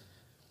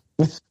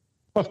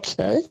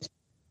 Okay.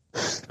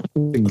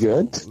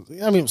 Good.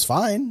 I mean, it was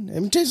fine.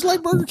 It tasted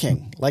like Burger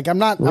King. Like I'm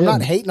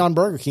not hating on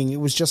Burger King. It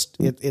was just,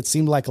 it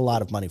seemed like a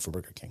lot of money for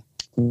Burger King.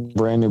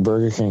 Brand new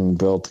Burger King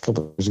built a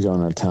couple of years ago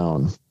in our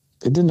town.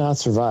 It did not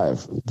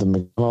survive. The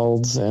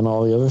McDonald's and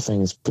all the other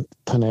things,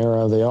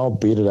 Panera, they all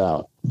beat it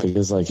out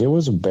because like it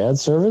was a bad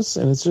service,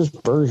 and it's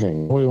just Burger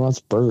King. Nobody wants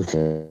Burger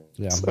King.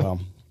 Yeah.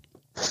 Well.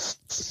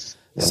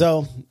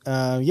 So,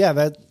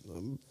 that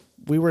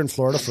we were in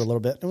Florida for a little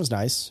bit. It was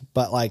nice,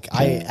 but like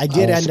I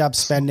did end up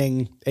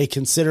spending a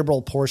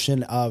considerable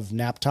portion of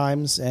nap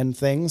times and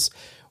things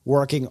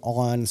working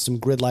on some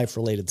grid life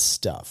related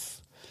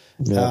stuff.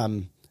 Yeah.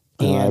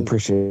 And I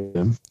appreciate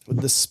them.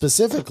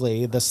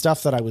 Specifically, the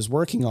stuff that I was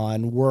working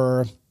on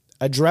were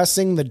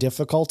addressing the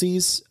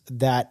difficulties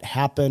that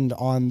happened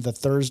on the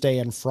Thursday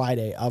and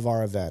Friday of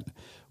our event,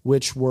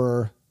 which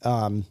were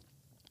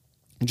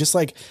just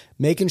like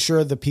making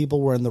sure the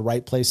people were in the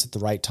right place at the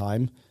right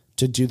time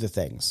to do the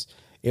things.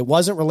 It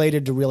wasn't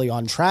related to really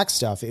on track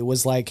stuff. It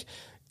was like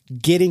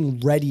getting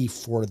ready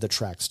for the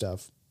track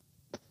stuff.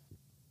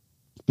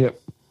 Yep.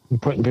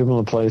 Putting people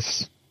in the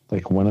place.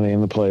 Like, when are they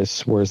in the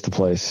place? Where's the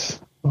place?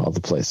 All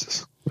the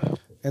places. Yeah.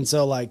 And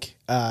so like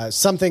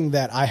something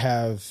that I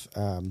have,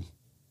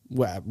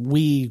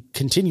 we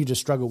continue to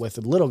struggle with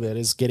a little bit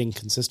is getting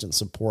consistent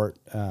support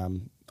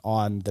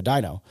on the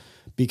dyno,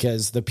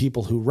 because the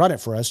people who run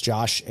it for us,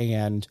 Josh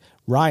and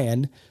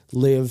Ryan,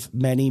 live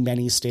many,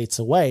 many states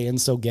away. And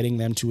so getting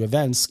them to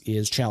events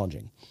is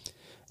challenging.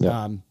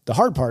 Yeah. The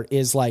hard part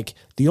is like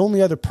the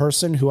only other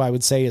person who I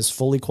would say is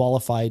fully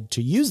qualified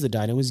to use the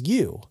dyno is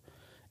you.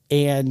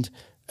 And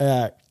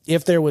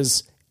if there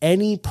was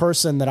any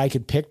person that I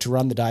could pick to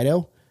run the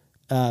dyno,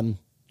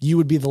 you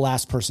would be the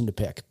last person to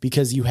pick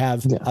because you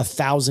have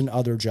 1,000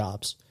 other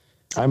jobs.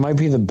 I might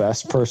be the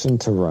best person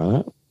to run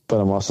it, but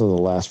I'm also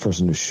the last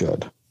person who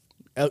should.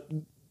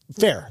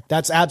 Fair.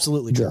 That's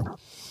absolutely true. Yeah.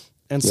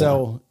 And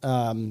so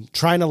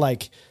trying to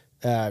like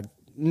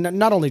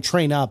not only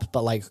train up,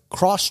 but like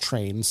cross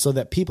train so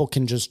that people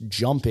can just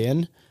jump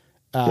in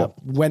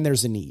when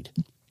there's a need,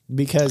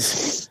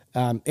 because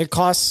it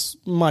costs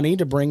money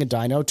to bring a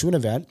dyno to an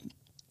event.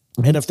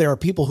 And if there are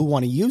people who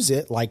want to use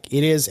it, like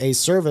it is a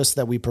service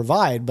that we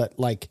provide, but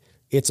like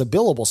it's a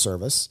billable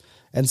service.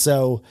 And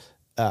so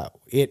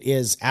it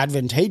is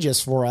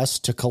advantageous for us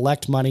to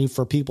collect money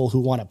for people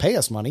who want to pay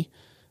us money.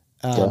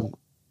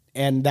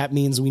 And that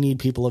means we need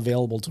people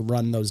available to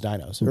run those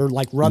dynos, or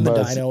like run the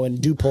dyno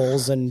and do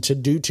polls and to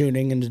do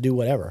tuning and to do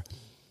whatever.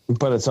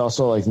 But it's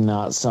also like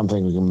not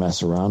something we can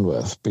mess around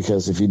with,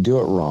 because if you do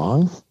it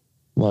wrong,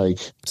 like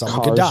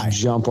cars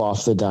jump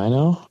off the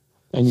dyno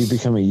and you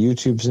become a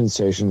YouTube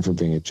sensation for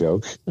being a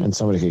joke, and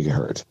somebody could get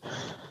hurt.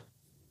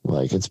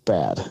 Like, it's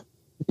bad.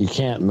 You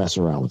can't mess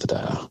around with the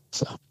dyno.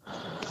 So,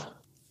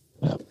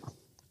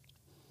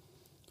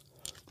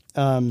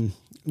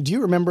 do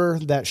you remember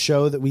that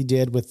show that we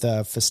did with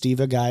the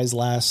Festiva guys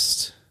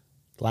last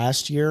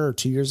year or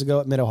 2 years ago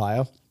at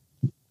Mid-Ohio?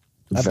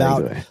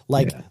 About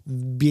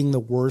being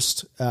the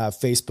worst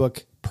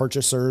Facebook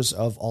purchasers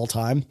of all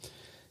time.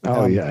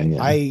 Oh,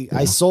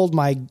 I sold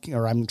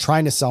I'm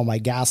trying to sell my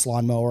gas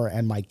lawnmower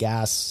and my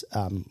gas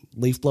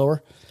leaf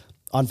blower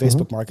on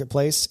Facebook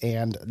Marketplace.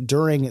 And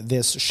during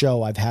this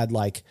show, I've had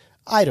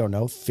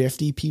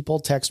 50 people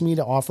text me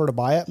to offer to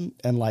buy it.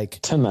 And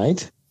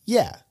tonight?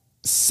 Yeah.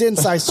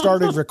 Since I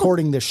started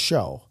recording this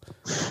show.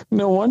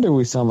 No wonder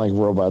we sound like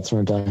robots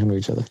when we're talking to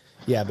each other.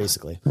 Yeah,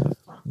 basically.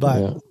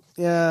 But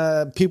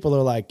people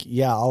are like,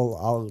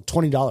 I'll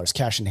 $20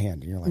 cash in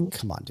hand. And you're like,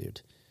 come on, dude.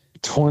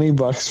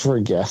 $20 for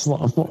a gas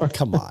lawnmower?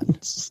 Come on.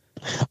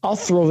 I'll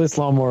throw this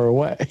lawnmower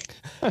away.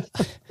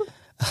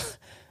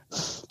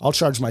 I'll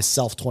charge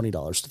myself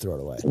 $20 to throw it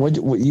away.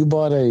 What you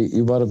bought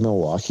a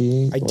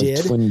Milwaukee? I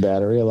did. Twin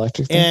battery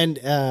electric thing? And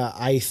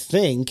I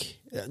think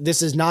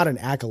this is not an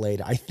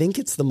accolade. I think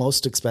it's the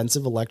most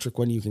expensive electric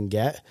one you can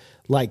get.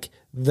 Like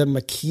the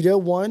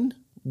Makita one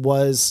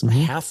was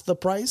half the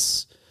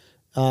price.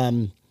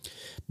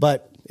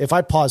 But if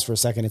I pause for a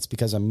second, it's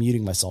because I'm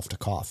muting myself to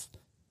cough.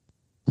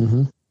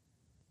 The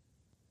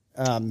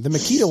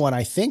Makita one,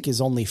 I think,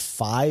 is only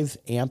 5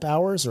 amp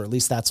hours, or at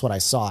least that's what I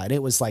saw. And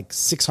it was like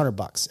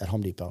 $600 at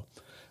Home Depot.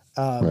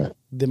 The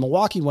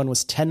Milwaukee one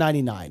was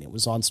 $10.99. It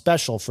was on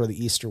special for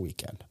the Easter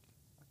weekend,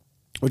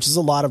 which is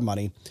a lot of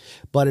money,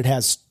 but it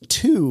has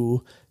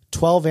 2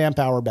 12 amp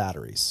hour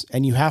batteries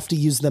and you have to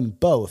use them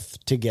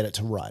both to get it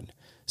to run.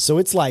 So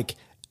it's like,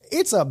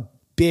 it's a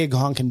big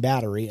honking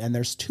battery and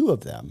there's 2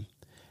 of them.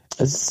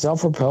 It's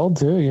self-propelled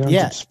too. You don't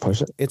have to just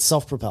push it. It's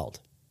self-propelled.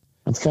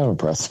 That's kind of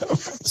impressive.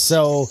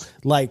 So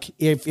like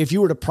if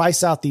you were to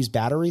price out these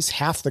batteries,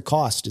 half the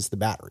cost is the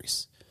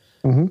batteries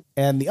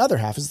and the other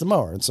half is the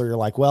mower. And so you're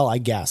like, well, I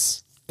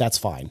guess that's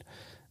fine.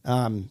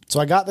 So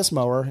I got this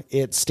mower.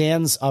 It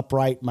stands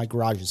upright. My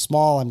garage is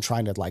small. I'm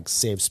trying to like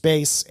save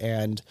space.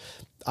 And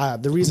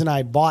the reason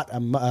I bought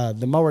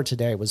the mower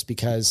today was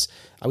because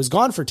I was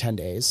gone for 10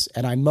 days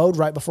and I mowed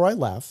right before I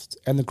left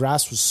and the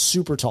grass was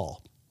super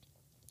tall.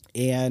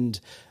 And,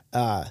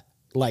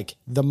 like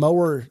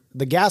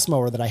the gas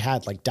mower that I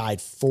had like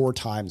died 4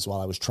 times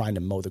while I was trying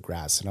to mow the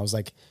grass. And I was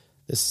like,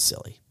 this is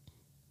silly.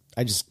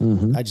 I just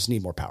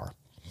need more power.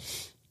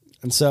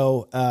 And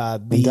so,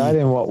 it died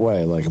in what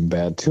way? Like a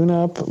bad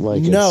tune-up?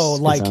 Like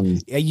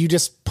you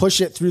just push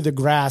it through the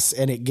grass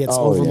and it gets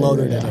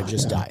overloaded and it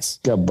just dies.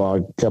 Got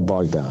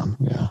bogged down.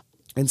 Yeah.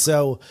 And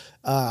so,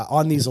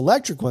 on these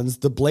electric ones,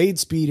 the blade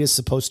speed is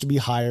supposed to be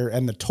higher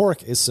and the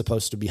torque is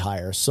supposed to be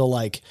higher. So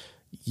like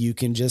you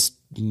can just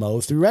mow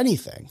through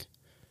anything.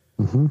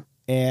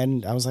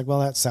 And I was like,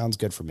 well, that sounds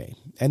good for me.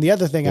 And the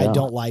other thing I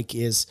don't like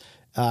is,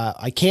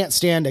 I can't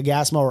stand a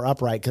gas mower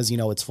upright because,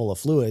 it's full of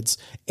fluids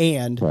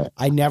and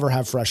I never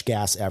have fresh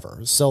gas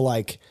ever. So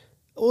like,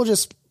 we'll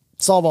just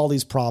solve all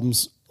these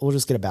problems. We'll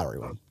just get a battery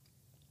one.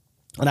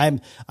 And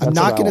I'm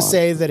not going to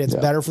say that it's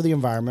better for the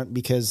environment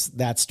because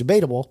that's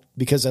debatable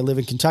because I live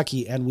in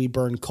Kentucky and we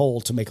burn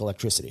coal to make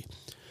electricity.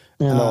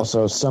 And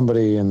also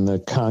somebody in the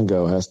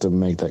Congo has to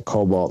make that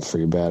cobalt for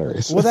your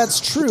batteries. Well, that's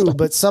true,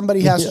 but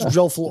somebody has to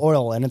drill for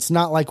oil, and it's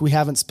not like we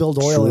haven't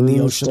spilled oil in the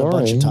ocean a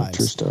bunch of times.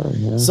 True story,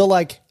 yeah. So,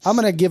 like, I'm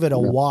going to give it a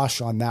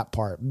wash on that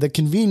part. The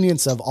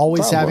convenience of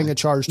always having a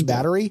charged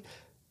battery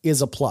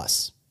is a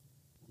plus.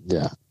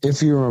 Yeah.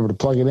 If you remember to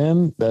plug it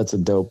in, that's a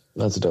dope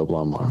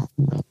lawnmower.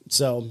 Yeah.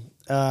 So,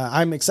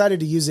 I'm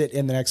excited to use it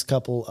in the next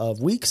couple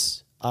of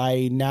weeks.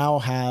 I now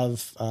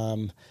have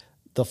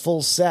the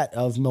full set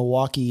of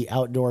Milwaukee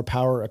outdoor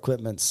power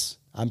equipments.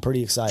 I'm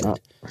pretty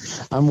excited.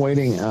 I'm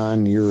waiting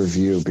on your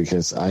review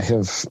because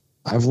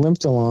I've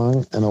limped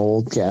along an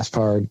old gas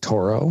powered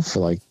Toro for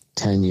like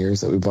 10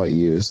 years that we bought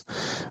used,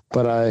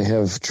 but I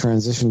have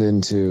transitioned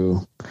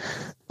into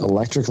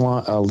electric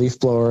leaf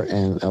blower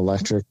and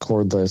electric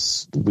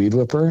cordless weed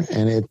whipper,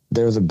 and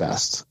they're the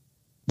best.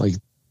 Like,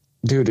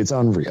 dude, it's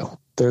unreal.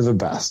 They're the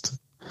best.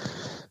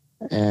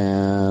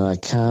 And I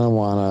kind of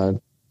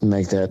want to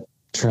make that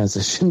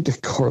transition to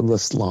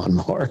cordless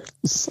lawnmower.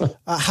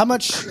 How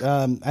much,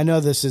 I know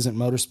this isn't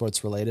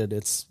motorsports related,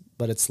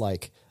 but it's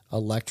like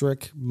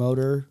electric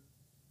motor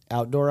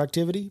outdoor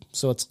activity.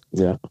 So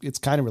it's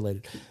kind of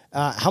related.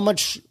 How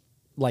much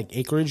like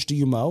acreage do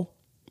you mow?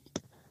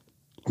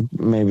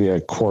 Maybe a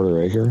quarter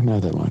acre,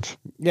 not that much.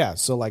 Yeah.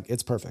 So like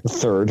it's perfect. A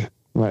third,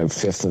 maybe a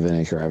fifth of an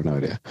acre. I have no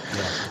idea.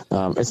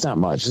 Yeah. It's not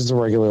much. It's a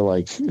regular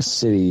like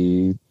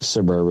city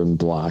suburban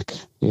block,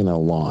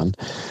 lawn.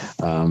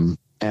 And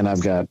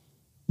I've got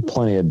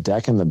plenty of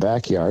deck in the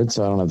backyard,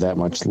 so I don't have that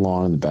much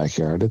lawn in the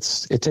backyard.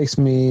 It takes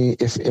me,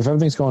 if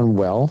everything's going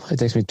well, it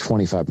takes me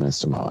 25 minutes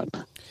to mow it.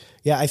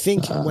 Yeah, I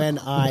think when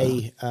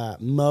I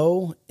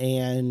mow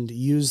and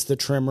use the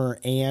trimmer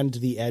and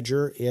the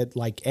edger, it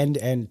like end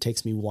to end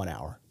takes me 1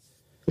 hour.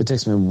 It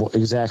takes me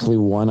exactly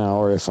 1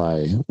 hour if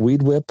I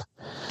weed whip.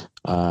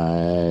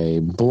 I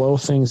blow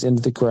things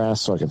into the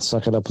grass so I can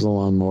suck it up with a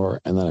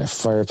lawnmower, and then I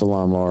fire up the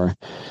lawnmower.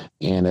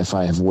 And if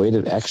I have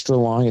waited extra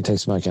long, it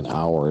takes me like an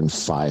hour and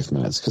 5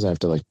 minutes because I have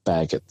to like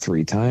bag it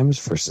 3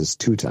 times versus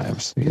 2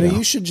 times.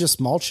 You should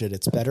just mulch it.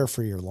 It's better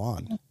for your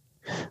lawn.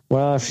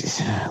 Well,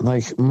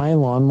 like my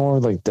lawnmower,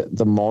 like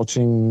the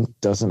mulching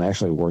doesn't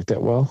actually work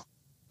that well.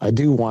 I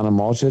do want to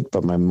mulch it,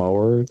 but my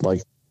mower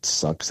like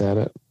sucks at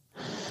it.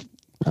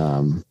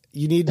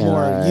 You need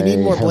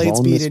more blade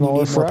speed and you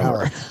need more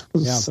power.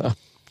 Yeah. So,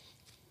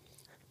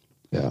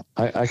 yeah.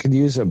 I could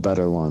use a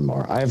better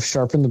lawnmower. I've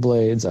sharpened the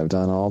blades. I've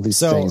done all these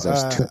things.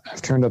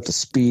 I've turned up the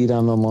speed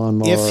on the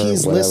lawnmower. If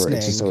he's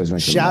listening,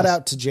 shout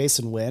out to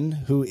Jason Wynn,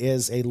 who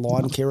is a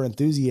lawn care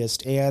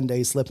enthusiast and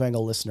a Slip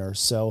Angle listener.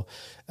 So,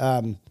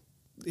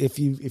 if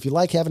you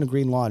like having a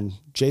green lawn,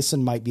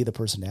 Jason might be the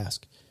person to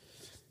ask.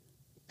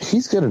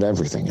 He's good at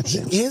everything.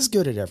 He is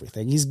good at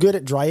everything. He's good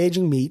at dry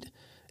aging meat.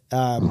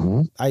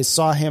 I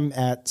saw him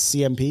at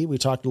CMP. We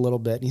talked a little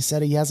bit and he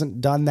said he hasn't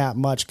done that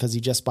much because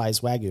he just buys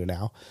Wagyu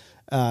now.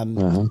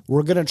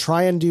 We're going to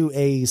try and do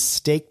a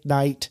steak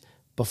night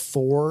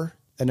before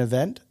an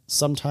event.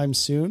 sometime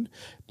soon.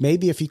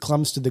 Maybe if he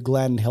comes to the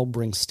Glen, he'll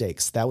bring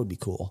steaks. That would be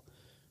cool.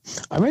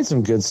 I made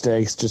some good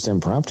steaks just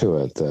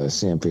impromptu at the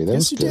CMP. That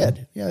Yes, you good.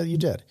 did. Yeah, you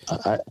did.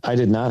 I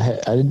did not have.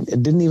 I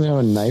didn't even have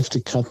a knife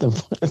to cut them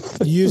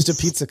with. You used a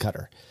pizza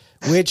cutter,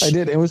 which I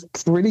did. It was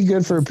pretty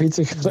good for a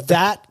pizza cutter.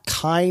 That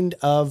kind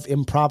of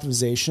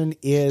improvisation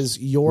is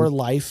your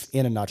life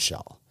in a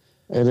nutshell.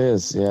 It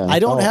is. Yeah. I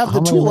don't have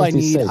the tool I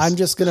need. Steaks? I'm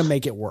just going to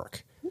make it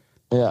work.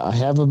 Yeah, I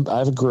have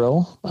a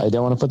grill. I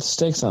don't want to put the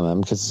steaks on them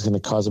because it's going to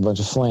cause a bunch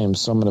of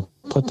flames. So I'm going to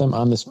put them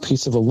on this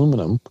piece of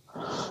aluminum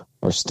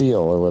or steel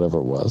or whatever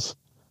it was.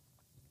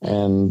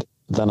 And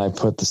then I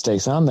put the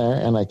steaks on there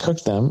and I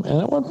cooked them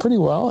and it went pretty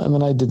well. And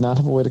then I did not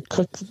have a way to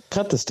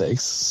cut the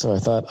steaks. So I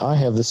thought I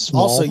have this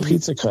small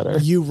pizza cutter.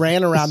 You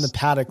ran around the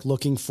paddock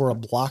looking for a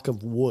block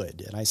of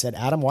wood. And I said,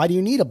 Adam, why do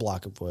you need a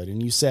block of wood?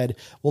 And you said,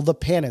 well, the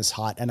pan is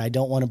hot and I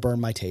don't want to burn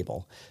my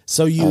table.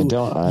 So you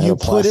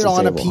put it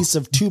on a piece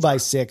of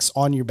 2x6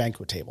 on your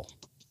banquet table.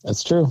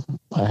 That's true.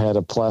 I had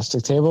a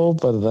plastic table,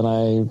 but then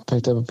I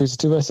picked up a piece of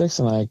 2x6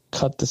 and I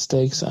cut the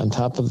steaks on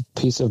top of the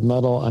piece of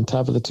metal, on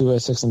top of the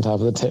 2x6, on top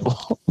of the table.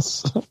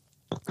 So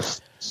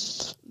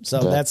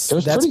it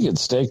was pretty good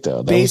steak,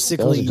 though. That was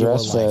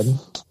grass fed,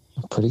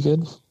 pretty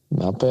good.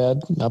 Not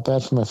bad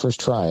for my first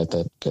try at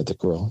the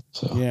grill.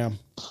 So yeah,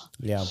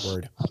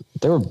 word.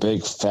 They were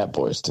big, fat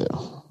boys too.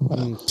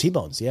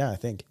 T-bones, yeah, I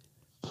think.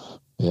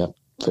 Yeah,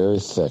 very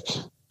thick.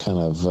 Kind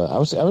of. I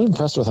was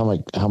impressed with how my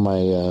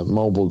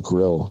mobile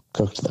grill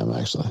cooked them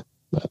actually.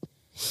 But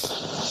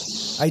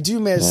I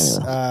do miss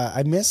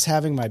I miss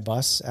having my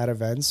bus at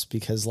events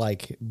because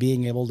like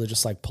being able to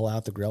just like pull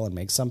out the grill and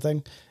make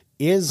something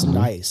is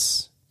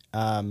nice.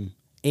 And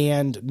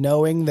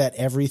knowing that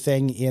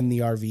everything in the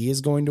RV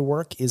is going to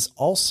work is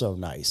also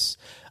nice.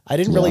 I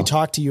didn't really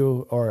talk to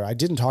you, or I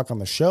didn't talk on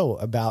the show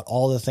about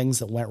all the things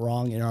that went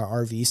wrong in our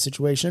RV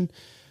situation.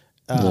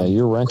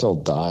 Your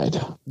rental died.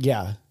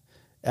 Yeah.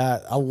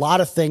 A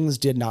lot of things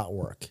did not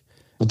work.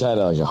 It died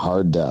like a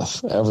hard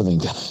death. Everything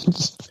died.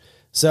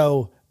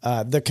 So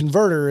the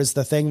converter is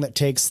the thing that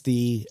takes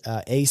the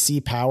AC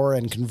power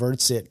and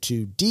converts it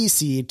to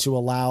DC to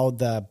allow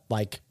the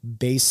like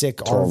basic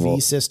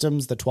RV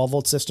systems, the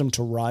 12-volt system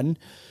to run.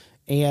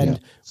 And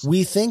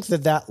we think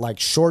that like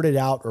shorted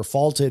out or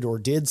faulted or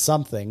did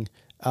something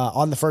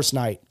on the first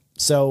night.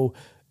 So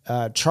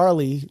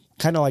Charlie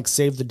kind of like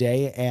saved the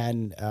day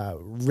and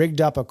rigged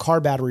up a car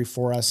battery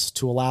for us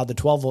to allow the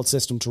 12-volt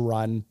system to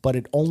run, but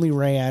it only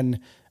ran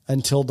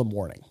until the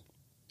morning.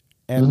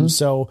 And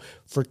so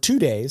for 2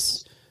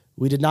 days,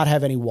 we did not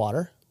have any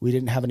water. We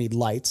didn't have any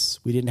lights.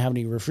 We didn't have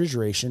any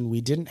refrigeration.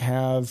 We didn't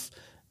have,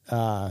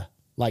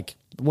 like,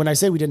 when I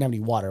say we didn't have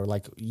any water,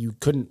 like you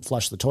couldn't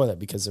flush the toilet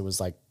because there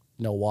was like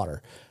no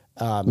water.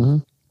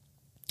 And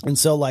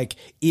so like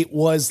it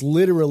was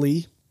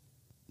literally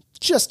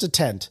just a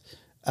tent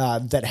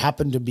that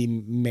happened to be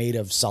made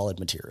of solid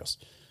materials.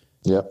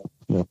 Yep.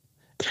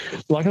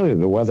 Luckily,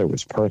 the weather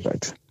was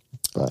perfect.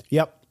 But.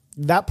 Yep.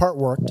 That part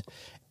worked.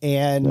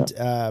 And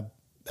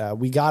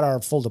we got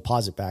our full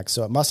deposit back,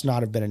 so it must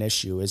not have been an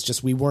issue. It's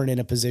just we weren't in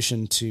a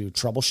position to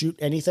troubleshoot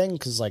anything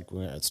because, like,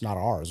 it's not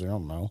ours. We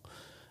don't know.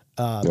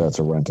 It's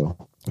a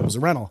rental. It was a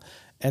rental.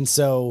 And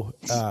so,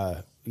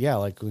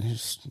 like we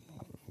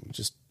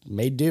just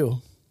made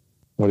do.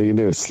 What do you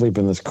do? Sleep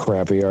in this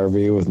crappy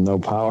RV with no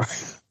power?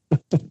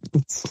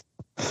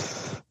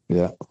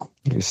 Yeah,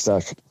 you're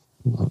stuck.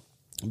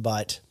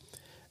 But,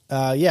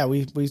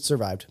 we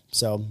survived.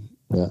 So,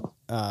 yeah.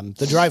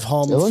 The drive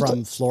home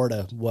from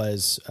Florida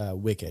was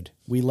wicked.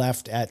 We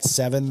left at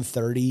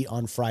 7:30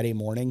 on Friday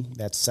morning.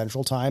 That's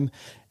Central Time.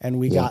 And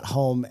we got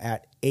home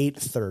at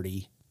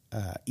 8:30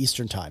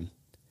 Eastern Time.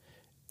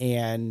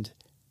 And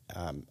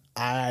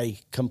I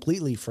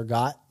completely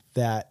forgot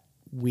that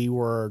we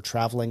were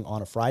traveling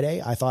on a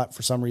Friday. I thought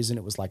for some reason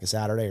it was like a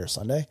Saturday or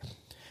Sunday.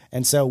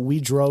 And so we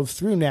drove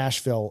through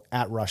Nashville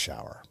at rush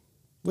hour,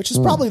 which is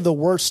probably the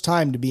worst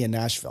time to be in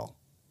Nashville.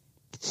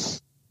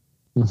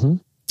 Mm-hmm.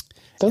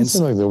 Doesn't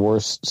seem like the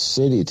worst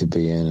city to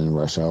be in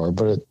rush hour,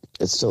 but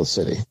it's still a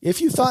city.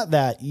 If you thought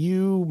that,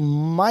 you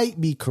might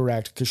be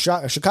correct because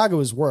Chicago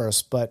is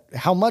worse, but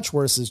how much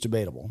worse is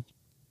debatable.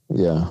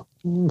 Yeah.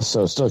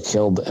 So it still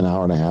killed an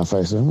hour and a half, I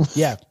assume.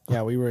 Yeah.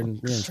 We were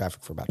in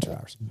traffic for about 2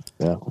 hours.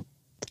 Yeah.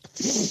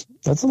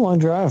 That's a long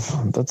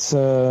drive. That's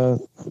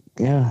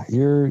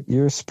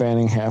you're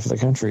spanning half of the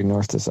country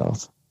north to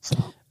south. So.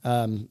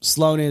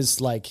 Sloan is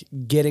like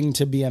getting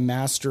to be a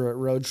master at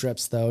road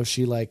trips though.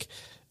 She like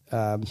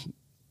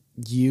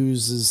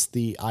uses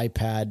the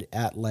iPad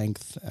at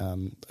length.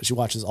 She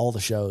watches all the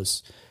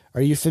shows.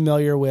 Are you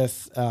familiar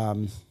with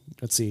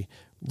let's see.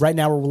 Right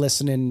now we're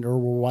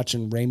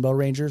watching Rainbow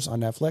Rangers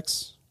on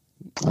Netflix.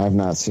 I've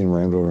not seen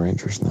Rainbow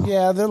Rangers, no.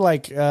 Yeah, they're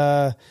like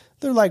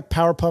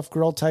Powerpuff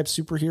Girl type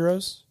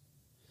superheroes.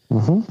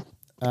 Mm-hmm.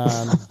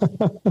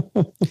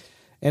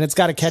 And it's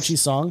got a catchy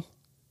song.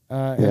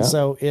 And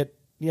so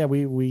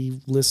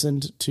we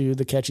listened to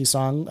the catchy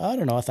song, I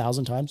don't know,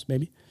 1,000 times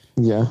maybe.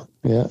 Yeah,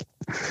 yeah,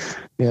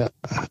 yeah.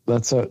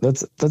 That's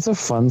a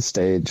fun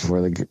stage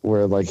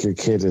where like your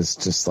kid is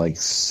just like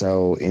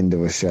so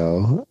into a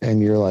show,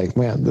 and you're like,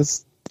 man,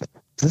 this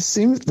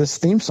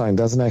theme song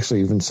doesn't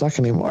actually even suck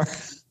anymore.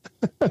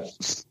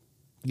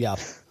 Yeah.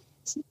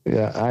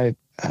 Yeah,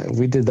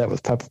 we did that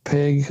with Peppa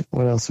Pig.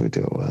 What else did we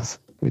do it with?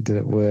 We did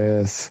it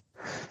with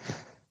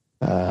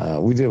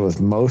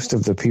most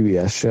of the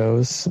PBS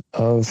shows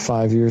of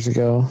 5 years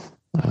ago.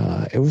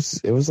 It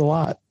was a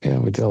lot. Yeah,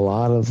 we did a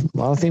lot of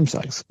theme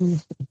songs.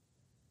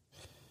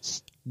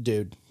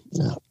 Dude.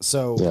 Yeah.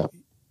 So yeah,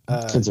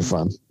 kids are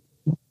fun.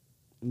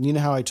 You know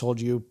how I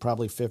told you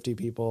probably 50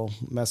 people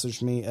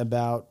messaged me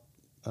about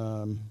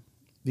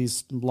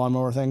these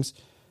lawnmower things?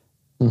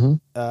 Mm-hmm.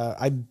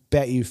 I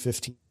bet you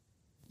 15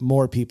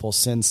 more people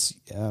since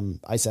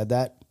I said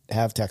that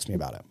have texted me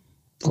about it.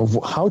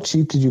 How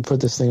cheap did you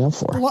put this thing up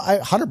for? Well,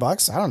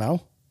 $100. I don't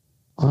know.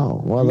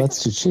 Oh, well,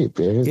 that's too cheap.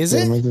 Is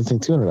it? Make the thing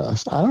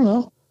 $200. I don't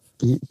know.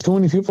 Too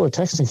many people are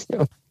texting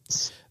you.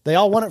 They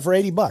all want it for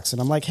 $80.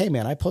 And I'm like, hey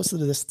man, I posted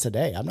this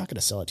today. I'm not going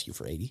to sell it to you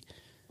for 80.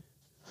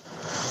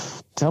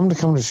 Tell them to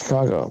come to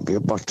Chicago. It'll be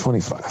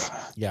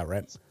 $125. Yeah.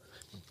 Right.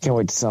 Can't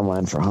wait to sell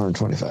mine for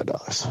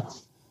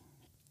 $125.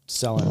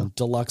 Selling a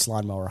deluxe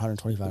lawnmower,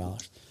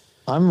 $125.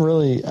 I'm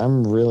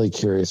really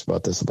curious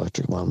about this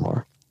electric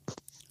lawnmower.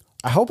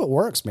 I hope it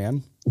works,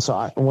 man.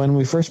 So when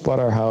we first bought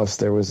our house,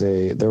 there was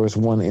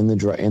one in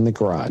the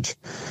garage,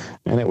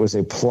 and it was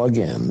a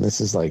plug-in.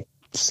 This is like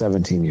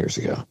 17 years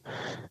ago.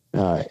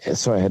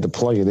 So I had to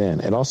plug it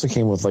in. It also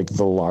came with like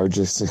the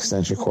largest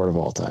extension cord of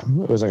all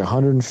time. It was like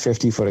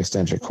 150-foot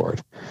extension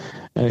cord,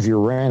 and if you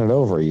ran it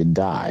over, you'd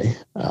die,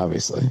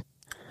 obviously.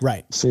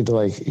 Right. So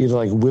you'd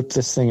whip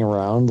this thing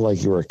around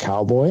like you were a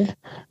cowboy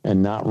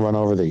and not run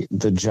over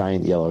the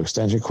giant yellow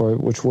extension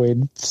cord, which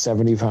weighed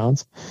 70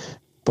 pounds.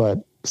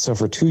 But so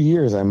for 2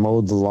 years, I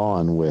mowed the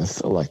lawn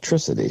with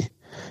electricity,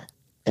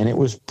 and it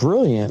was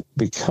brilliant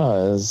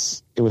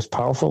because it was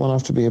powerful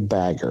enough to be a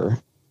bagger.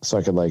 So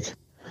I could like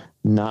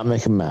not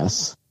make a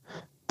mess,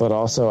 but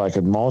also I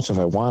could mulch if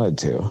I wanted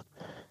to.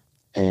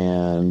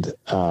 And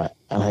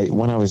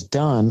when I was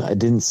done, I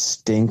didn't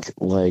stink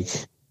like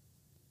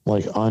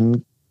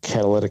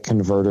uncatalytic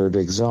converter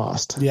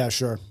exhaust. Yeah,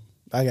 sure.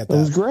 I get that. It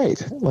was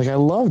great. Like I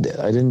loved it.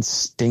 I didn't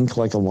stink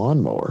like a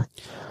lawnmower.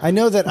 I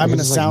know that I'm going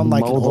to sound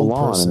like an old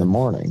person in the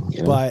morning,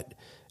 you know? But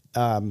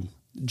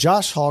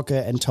Josh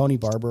Halka and Tony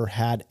Barber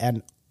had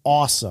an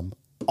awesome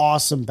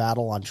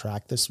battle on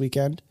track this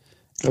weekend.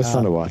 It was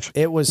fun to watch.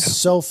 It was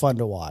so fun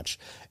to watch.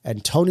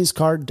 And Tony's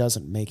car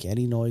doesn't make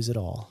any noise at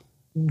all.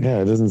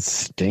 Yeah, it doesn't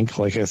stink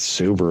like a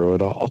Subaru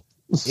at all.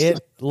 It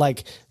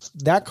like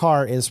that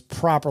car is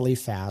properly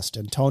fast,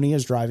 and Tony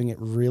is driving it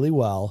really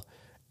well.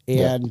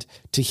 And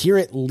to hear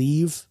it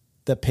leave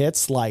the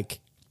pits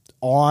like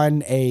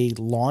on a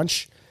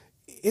launch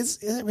it's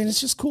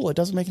just cool. It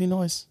doesn't make any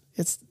noise.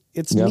 It's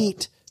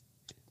neat.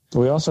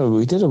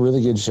 We did a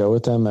really good show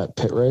with them at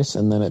Pit Race,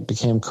 and then it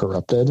became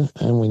corrupted,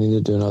 and we need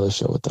to do another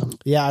show with them.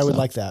 Yeah, I would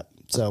like that.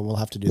 So we'll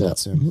have to do that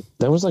soon.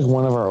 That was like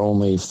one of our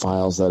only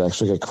files that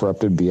actually got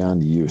corrupted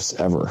beyond use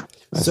ever.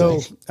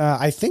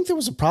 I think there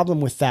was a problem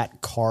with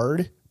that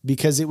card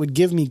because it would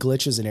give me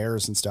glitches and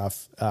errors and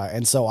stuff.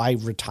 And so I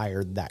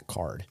retired that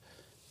card.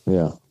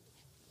 Yeah.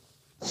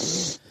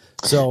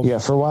 So yeah,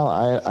 for a while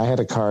I had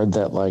a card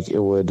that like it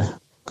would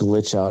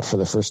glitch out for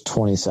the first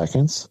 20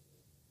 seconds.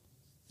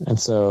 And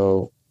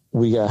so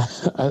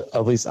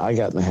at least I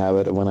got in the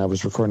habit when I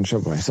was recording the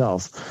show by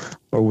myself,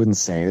 I wouldn't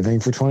say anything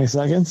for 20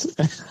 seconds.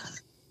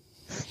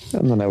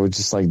 And then I would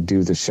just like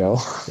do the show.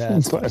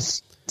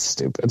 That's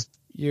stupid.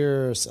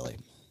 You're silly.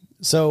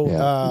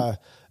 So,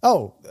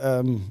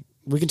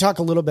 we can talk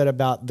a little bit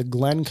about the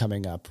Glen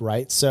coming up,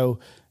 right? So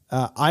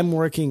I'm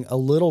working a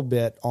little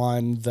bit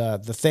on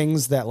the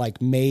things that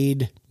like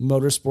made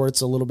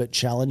motorsports a little bit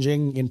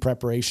challenging in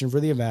preparation for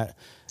the event.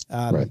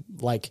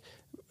 Like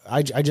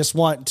I just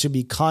want to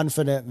be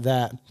confident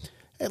that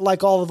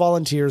like all the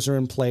volunteers are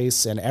in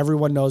place and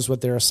everyone knows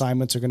what their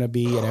assignments are going to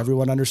be and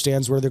everyone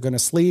understands where they're going to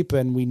sleep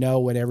and we know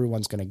when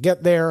everyone's going to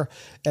get there.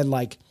 And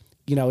like,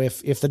 you know,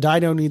 if the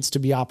dyno needs to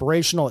be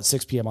operational at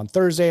 6 p.m. on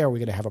Thursday, are we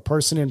going to have a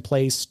person in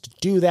place to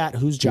do that?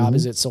 Whose job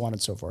is it? So on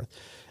and so forth.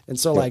 And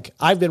so like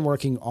I've been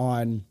working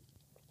on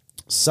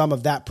some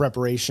of that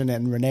preparation,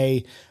 and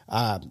Renee,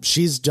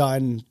 she's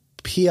done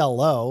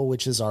PLO,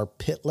 which is our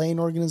pit lane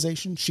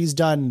organization. She's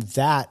done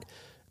that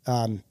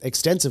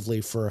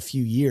extensively for a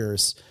few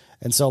years.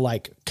 And so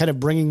like kind of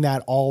bringing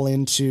that all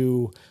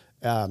into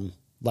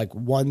like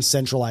one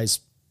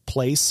centralized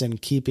place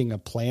and keeping a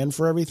plan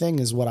for everything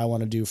is what I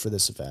want to do for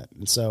this event.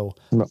 And so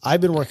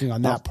I've been working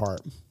on that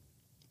part.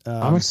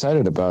 I'm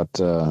excited about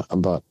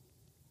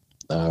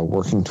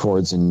working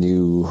towards a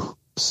new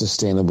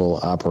sustainable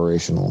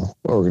operational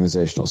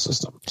organizational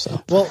system.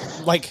 So, well,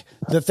 like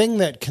the thing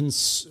that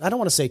I don't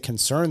want to say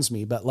concerns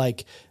me, but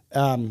like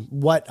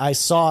what I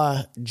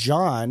saw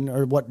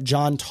what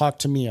John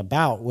talked to me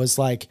about was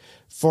like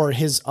for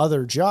his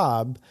other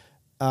job,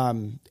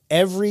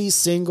 every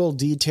single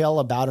detail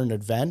about an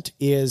event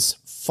is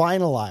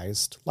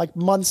finalized like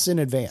months in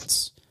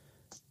advance.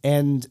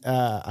 And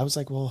I was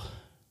like, well,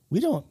 we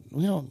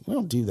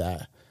don't do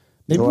that.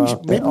 Maybe we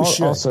should.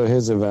 Also,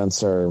 his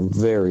events are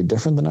very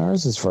different than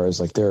ours as far as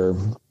like they're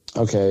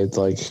okay. It's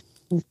like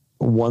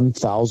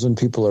 1,000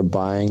 people are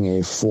buying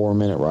a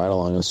 4-minute ride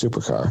along a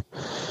supercar.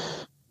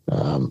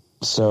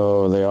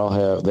 So they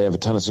have a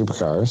ton of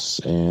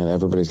supercars, and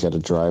everybody's got to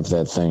drive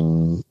that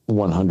thing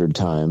 100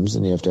 times,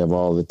 and you have to have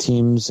all the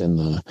teams and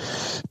the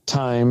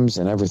times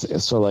and everything.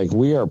 So like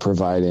we're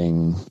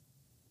providing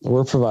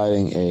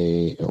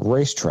a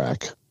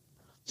racetrack.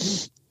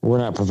 We're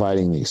not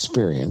providing the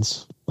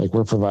experience. Like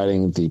we're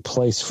providing the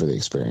place for the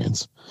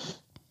experience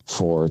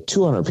for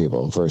 200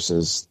 people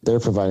versus they're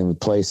providing the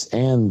place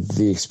and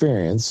the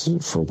experience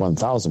for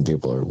 1,000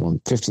 people or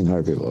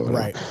 1,500 people or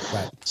whatever.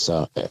 Right.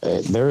 So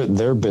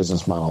their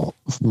business model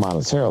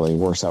monetarily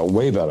works out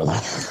way better than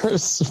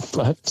ours,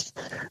 but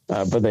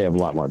they have a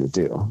lot more to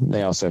do.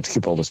 They also have to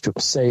keep all those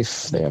people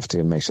safe. They have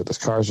to make sure the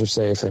cars are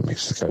safe. They make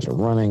sure the cars are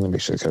running. They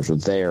make sure the cars are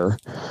there.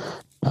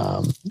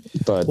 And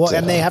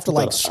they have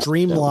to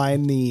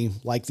streamline the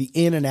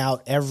in and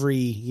out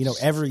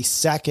every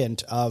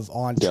second of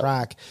on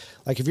track.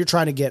 Like if you're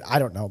trying to get, I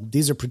don't know,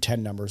 these are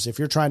pretend numbers. If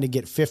you're trying to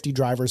get 50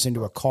 drivers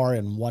into a car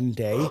in one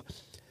day,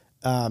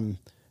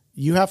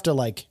 you have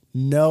to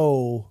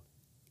know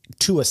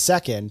to a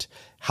second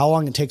how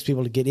long it takes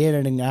people to get in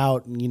and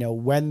out, and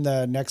when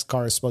the next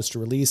car is supposed to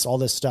release, all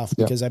this stuff.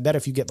 Because I bet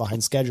if you get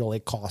behind schedule,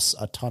 it costs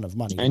a ton of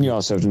money. And you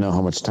also have to know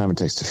how much time it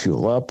takes to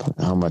fuel up,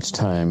 how much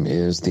time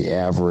is the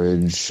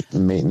average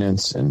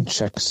maintenance and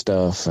check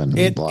stuff, and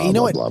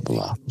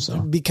blah. So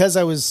because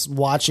I was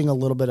watching a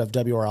little bit of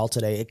WRL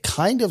today, it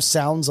kind of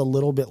sounds a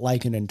little bit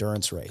like an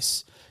endurance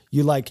race.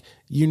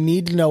 You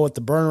need to know what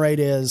the burn rate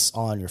is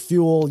on your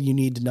fuel. You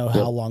need to know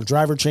how long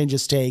driver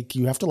changes take.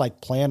 You have to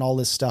plan all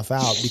this stuff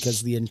out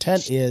because the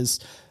intent is,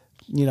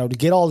 to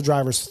get all the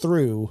drivers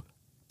through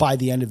by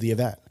the end of the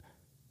event.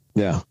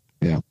 Yeah.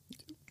 Yeah.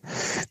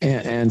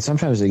 And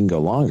sometimes they can go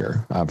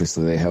longer.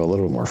 Obviously they have a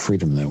little bit more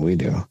freedom than we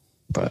do,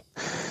 but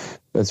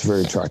that's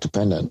very track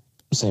dependent.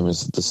 Same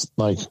as this,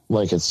 like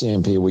at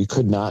CMP, we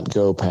could not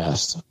go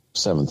past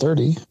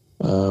 7:30.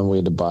 We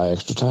had to buy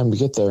extra time to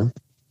get there.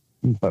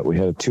 But we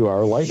had a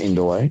 2-hour lightning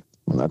delay,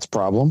 and that's a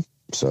problem.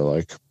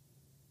 So,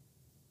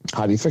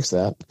 how do you fix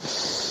that?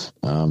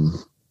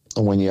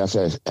 When you have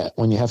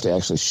to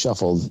actually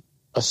shuffle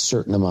a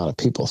certain amount of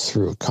people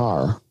through a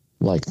car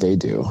like they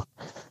do,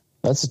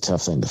 that's a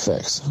tough thing to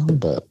fix.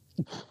 But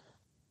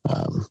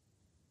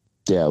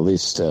at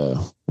least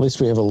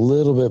we have a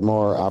little bit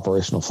more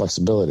operational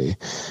flexibility.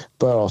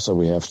 But also,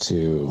 we have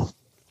to,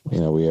 we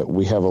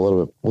have a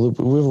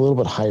little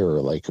bit higher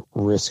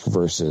risk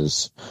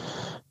versus.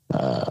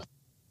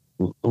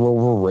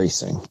 We're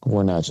racing.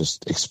 We're not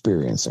just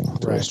experiencing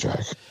the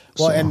racetrack.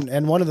 Well,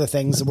 and one of the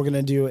things that we're going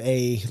to do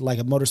a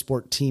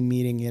motorsport team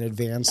meeting in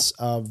advance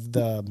of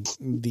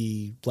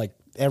the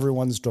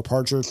everyone's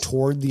departure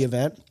toward the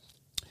event.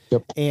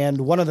 Yep.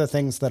 And one of the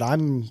things that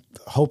I'm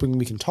hoping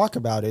we can talk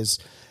about is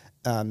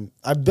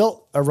I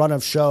built a run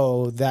of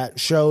show that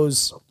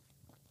shows,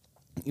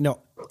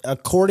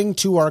 according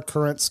to our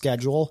current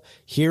schedule,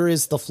 here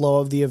is the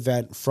flow of the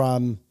event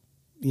from,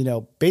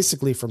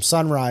 basically from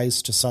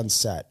sunrise to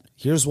sunset.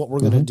 Here's what we're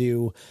going to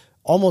do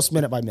almost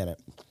minute by minute.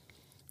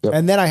 Yep.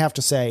 And then I have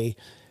to say,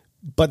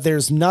 but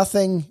there's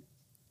nothing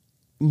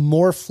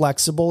more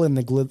flexible in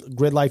the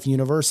grid life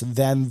universe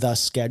than the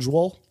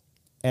schedule.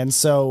 And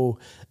so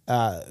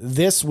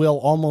this will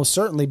almost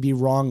certainly be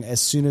wrong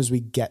as soon as we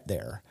get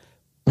there.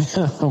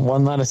 Well,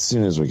 not as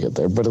soon as we get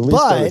there, but at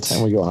least by the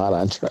time we go hot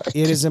on track.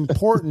 It is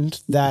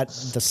important that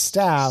the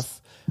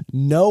staff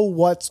know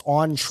what's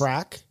on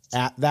track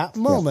at that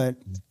moment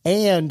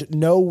and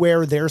know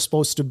where they're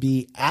supposed to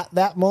be at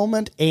that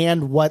moment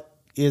and what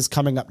is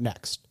coming up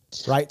next.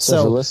 Right.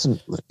 So for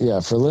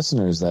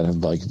listeners that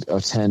have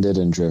attended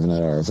and driven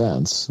at our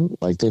events,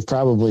 they've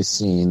probably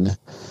seen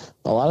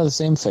a lot of the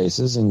same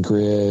faces in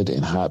grid,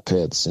 in hot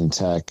pits, in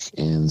tech,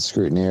 in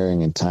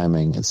scrutineering and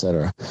timing,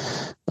 etc.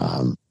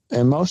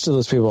 And most of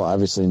those people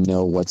obviously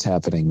know what's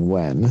happening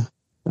when,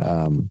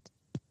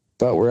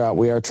 but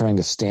we are trying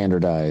to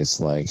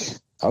standardize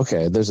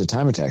okay, there's a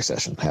time attack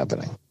session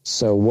happening.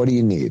 So what do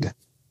you need?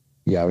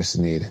 You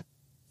obviously need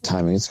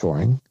timing and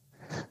scoring.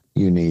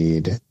 You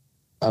need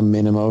a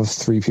minimum of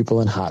 3 people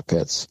in hot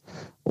pits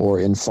or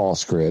in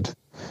false grid.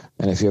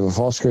 And if you have a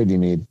false grid, you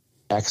need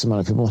X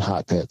amount of people in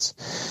hot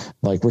pits.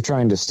 We're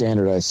trying to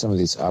standardize some of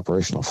these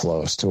operational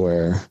flows to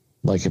where,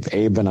 if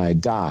Abe and I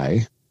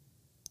die,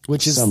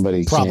 which is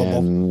somebody probable,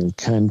 can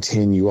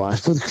continue on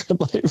with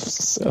grid life.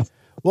 So.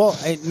 Well,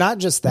 not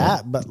just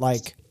that, but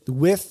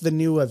with the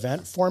new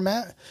event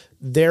format,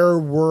 there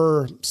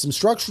were some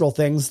structural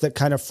things that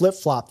kind of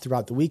flip-flopped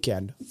throughout the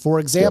weekend. For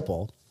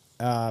example,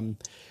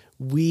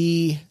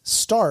 we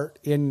start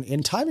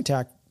in Time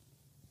Attack,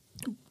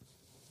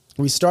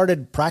 we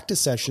started practice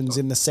sessions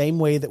in the same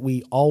way that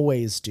we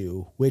always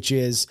do, which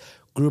is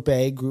Group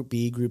A, Group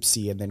B, Group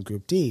C, and then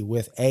Group D,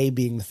 with A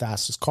being the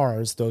fastest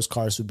cars. Those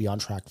cars would be on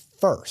track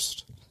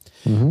first.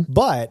 Mm-hmm.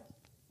 But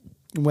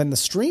when the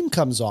stream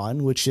comes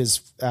on, which is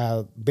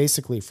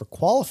basically for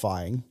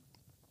qualifying,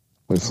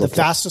 the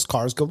fastest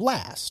cars go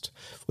last,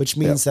 which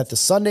means that the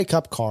Sunday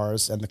Cup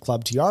cars and the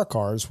Club TR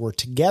cars were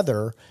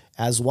together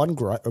as one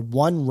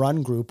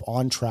run group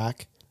on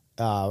track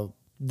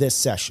this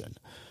session,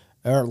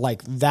 or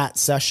like that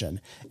session.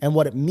 And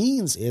what it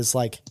means is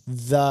like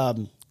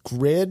the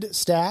grid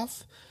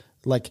staff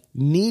like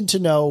need to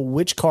know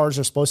which cars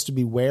are supposed to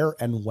be where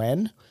and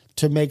when,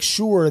 to make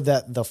sure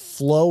that the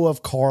flow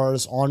of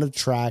cars on the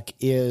track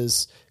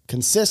is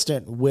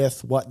consistent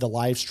with what the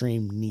live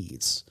stream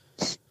needs.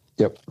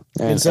 Yep.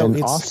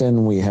 And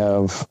often we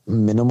have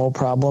minimal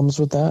problems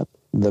with that.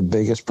 The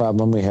biggest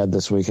problem we had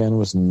this weekend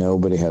was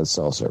nobody had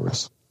cell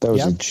service. That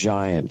was a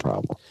giant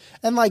problem.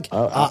 And like,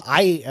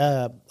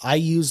 I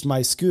used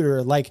my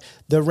scooter, like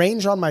the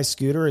range on my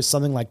scooter is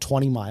something like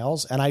 20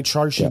 miles, and I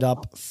charged it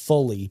up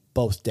fully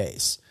both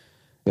days.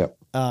 Yep.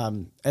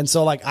 And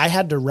so like I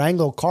had to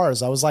wrangle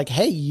cars. I was like,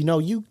 hey,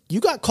 you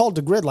got called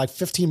to grid like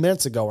 15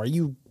 minutes ago. Are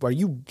you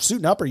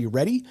suiting up? Are you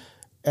ready?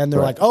 And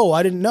they're like, oh,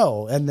 I didn't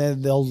know. And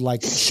then they'll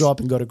like show up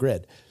and go to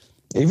grid.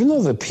 Even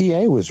though the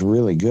PA was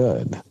really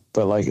good,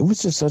 but like it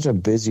was just such a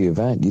busy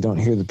event. You don't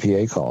hear the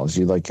PA calls.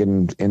 You like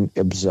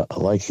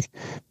like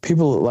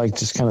people like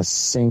just kind of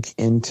sink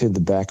into the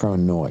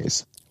background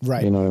noise.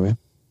 Right. You know what I mean?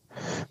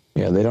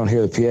 Yeah. They don't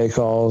hear the PA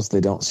calls.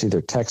 They don't see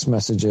their text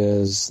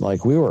messages.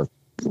 Like we were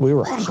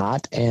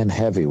hot and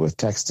heavy with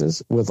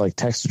texts, with like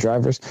text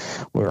drivers.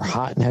 We were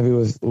hot and heavy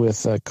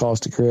with calls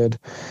to grid.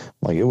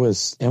 Like it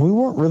was, and we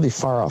weren't really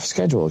far off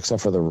schedule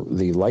except for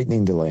the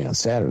lightning delay on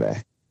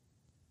Saturday.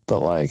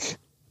 But like,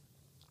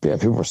 yeah,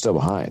 people were still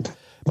behind.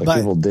 Like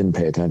people didn't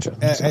pay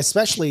attention.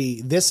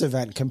 Especially this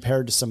event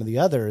compared to some of the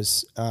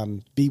others.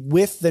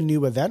 With the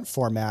new event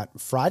format,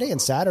 Friday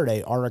and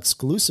Saturday are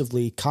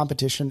exclusively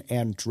competition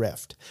and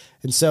drift.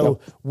 And so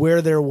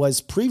where there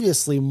was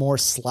previously more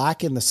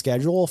slack in the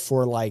schedule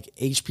for like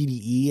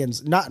HPDE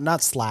and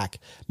not slack,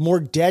 more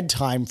dead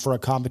time for a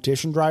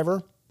competition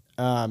driver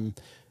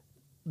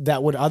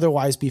that would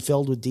otherwise be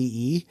filled with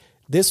DE,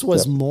 this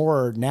was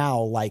more now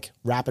like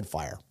rapid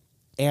fire.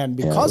 And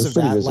because of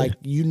that, like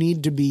you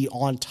need to be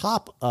on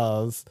top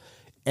of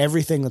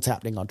everything that's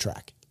happening on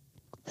track.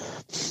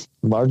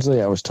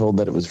 Largely, I was told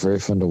that it was very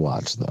fun to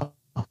watch, though,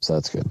 so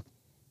that's good.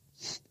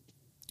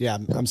 Yeah,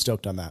 I'm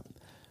stoked on that.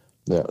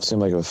 Yeah, it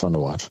seemed like it was fun to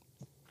watch.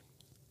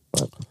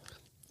 But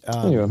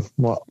anyway,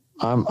 well,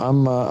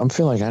 I'm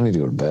feeling like I need to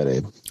go to bed,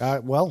 Abe.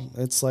 Well,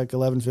 it's like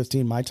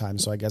 11:15 my time,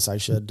 so I guess I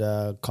should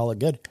call it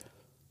good.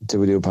 Did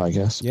we do a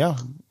podcast? Yeah.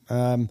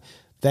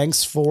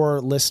 Thanks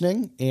for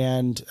listening,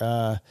 and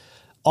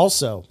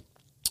also,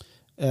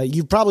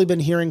 you've probably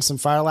been hearing some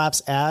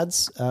Firelapse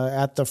ads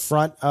at the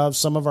front of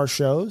some of our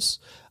shows.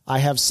 I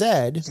have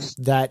said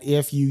that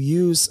if you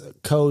use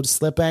code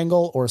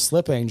SLIPANGLE or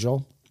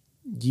SLIPANGEL,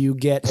 you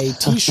get a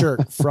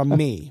t-shirt from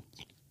me.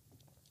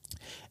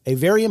 A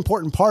very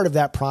important part of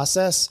that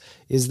process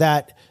is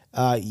that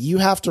you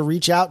have to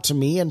reach out to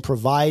me and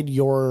provide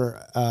your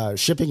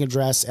shipping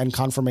address and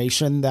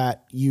confirmation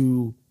that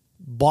you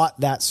bought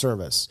that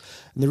service.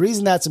 And the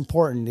reason that's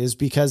important is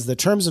because the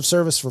terms of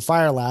service for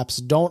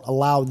Firelapse don't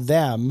allow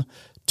them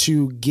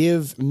to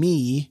give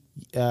me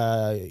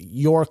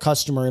your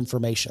customer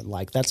information.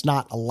 Like that's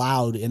not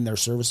allowed in their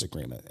service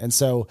agreement. And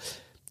so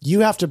you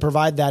have to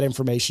provide that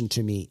information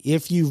to me.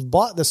 If you've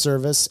bought the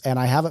service and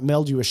I haven't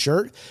mailed you a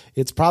shirt,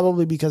 it's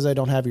probably because I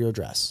don't have your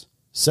address.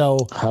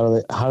 So how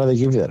do they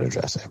give you that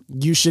address?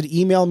 You should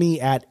email me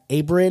at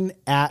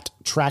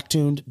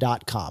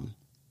abrin@tracktuned.com.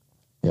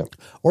 Yep.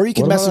 Or you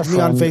can message me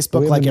on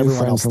Facebook like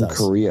everyone else does.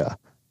 From Korea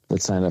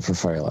that signed up for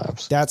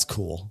Firelapse. That's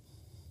cool.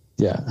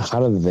 Yeah. How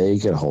do they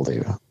get a hold of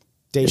you?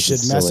 They should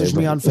message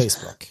me on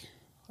Facebook.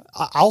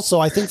 Also,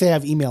 I think they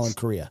have email in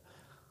Korea.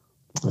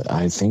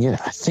 I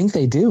think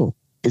they do.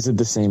 Is it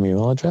the same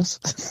email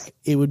address?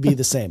 It would be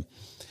the same.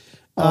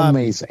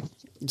 Amazing.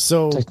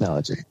 So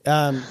technology.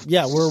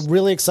 We're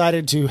really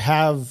excited to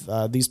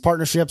have these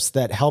partnerships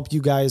that help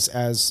you guys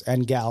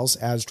and gals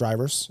as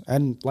drivers,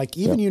 and like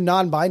even you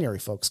non-binary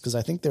folks, because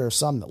I think there are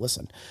some that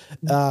listen.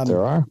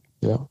 There are,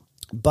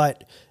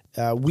 But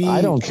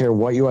I don't care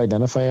what you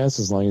identify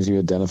as long as you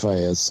identify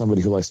as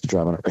somebody who likes to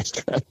drive on a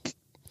racetrack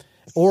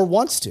or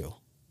wants to.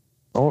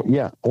 Oh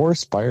yeah, or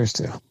aspires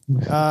to.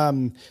 Yeah.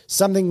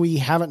 Something we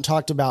haven't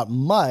talked about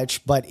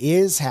much, but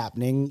is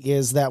happening,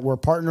 is that we're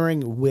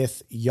partnering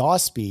with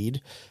Yawspeed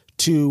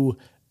to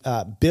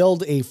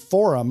build a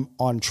forum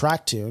on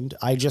TrackTuned.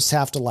 I just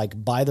have to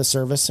like buy the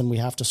service and we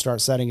have to start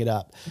setting it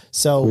up.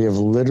 So we have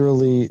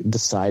literally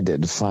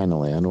decided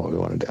finally on what we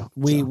want to do.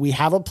 We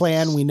have a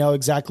plan. We know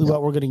exactly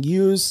what we're going to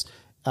use.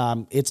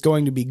 It's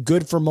going to be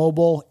good for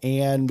mobile,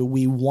 and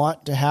we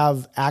want to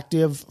have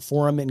active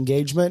forum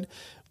engagement.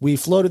 We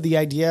floated the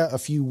idea a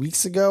few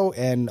weeks ago,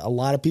 and a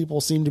lot of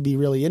people seem to be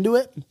really into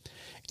it.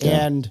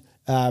 Yeah. And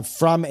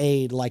from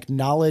a like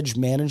knowledge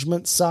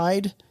management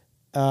side,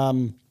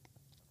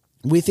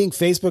 we think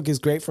Facebook is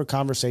great for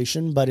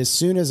conversation, but as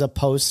soon as a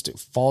post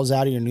falls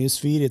out of your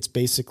newsfeed, it's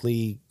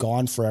basically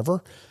gone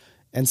forever.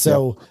 And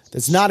so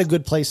it's not a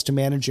good place to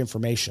manage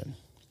information.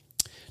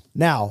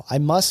 Now, I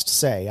must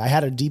say, I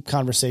had a deep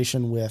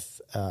conversation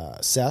with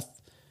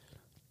Seth.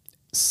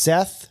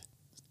 Seth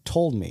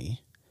told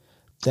me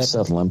that...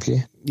 Seth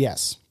Lemke?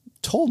 Yes.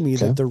 Told me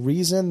that the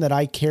reason that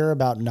I care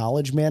about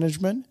knowledge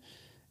management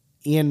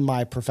in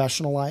my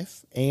professional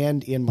life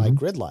and in my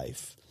grid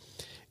life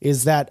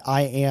is that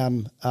I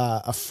am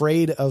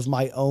afraid of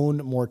my own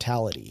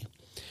mortality.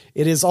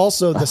 It is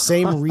also the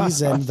same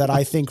reason that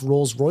I think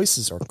Rolls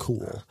Royces are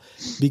cool,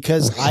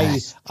 because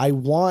I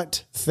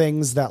want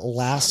things that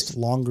last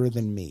longer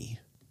than me.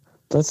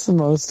 That's the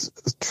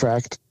most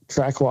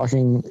track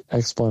walking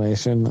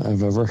explanation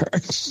I've ever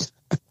heard.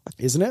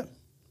 Isn't it?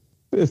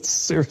 It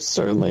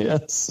certainly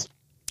is.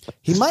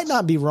 He might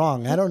not be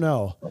wrong. I don't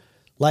know.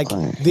 Like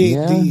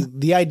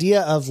the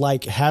idea of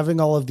like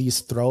having all of these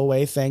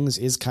throwaway things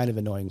is kind of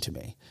annoying to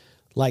me.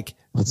 Like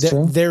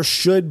there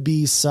should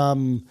be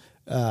some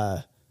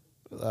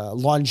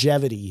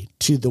longevity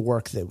to the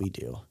work that we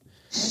do.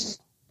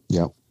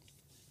 Yep.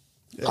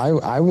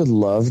 I would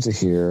love to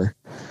hear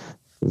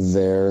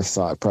their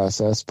thought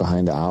process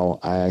behind how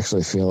I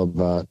actually feel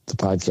about the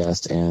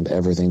podcast and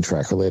everything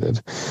track related.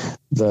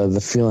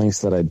 The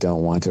feelings that I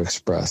don't want to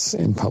express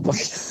in public.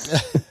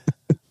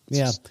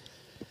 Yeah.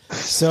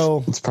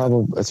 So it's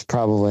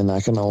probably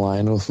not going to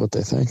align with what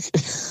they think.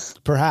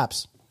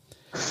 Perhaps.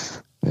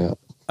 Yeah.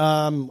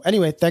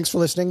 Anyway, thanks for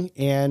listening.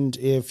 And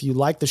if you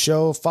like the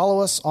show, follow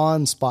us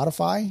on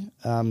Spotify.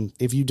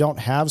 If you don't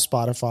have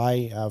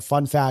Spotify,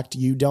 fun fact,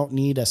 you don't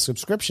need a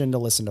subscription to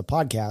listen to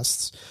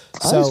podcasts.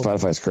 I think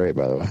Spotify's great,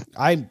 by the way.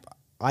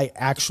 I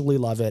actually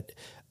love it.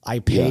 I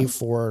pay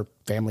for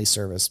family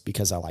service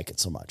because I like it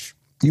so much.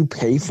 You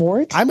pay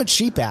for it? I'm a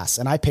cheap ass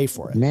and I pay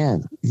for it.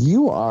 Man,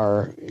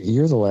 you're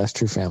the last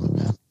true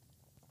family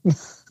man.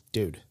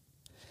 Dude.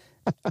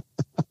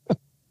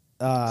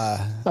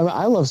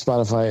 I love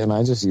Spotify and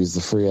I just use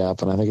the free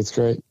app and I think it's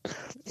great.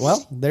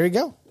 Well, there you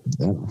go.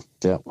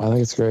 Yeah, I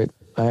think it's great.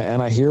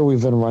 And I hear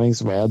we've been running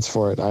some ads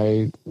for it.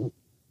 I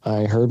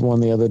heard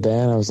one the other day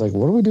and I was like,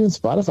 what are we doing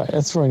Spotify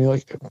ads for? And you're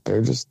like,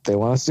 they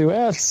want us to do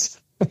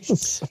ads.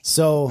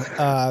 So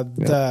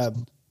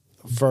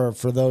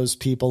for those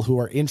people who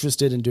are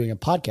interested in doing a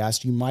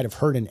podcast, you might have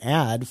heard an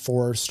ad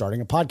for starting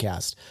a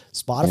podcast.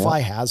 Spotify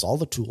has all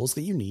the tools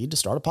that you need to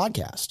start a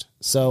podcast.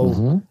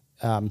 So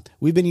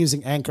we've been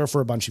using Anchor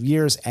for a bunch of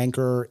years.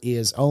 Anchor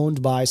is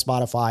owned by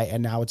Spotify,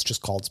 and now it's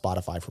just called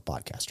Spotify for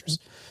podcasters.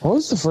 What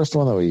was the first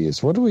one that we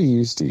used? What do we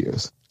used to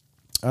use?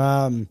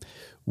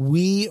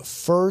 We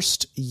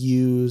first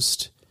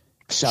used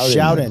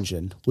Shout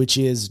Engine, which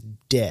is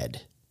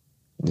dead.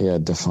 Yeah,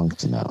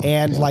 defunct now.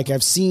 And like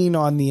I've seen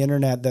on the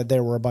internet that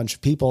there were a bunch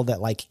of people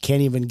that like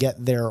can't even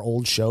get their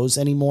old shows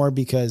anymore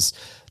because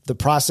the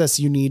process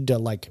you need to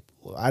like,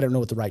 I don't know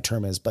what the right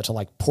term is, but to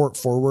like port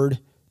forward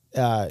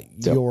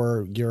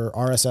your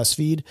RSS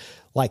feed,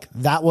 like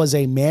that was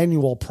a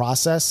manual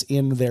process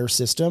in their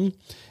system.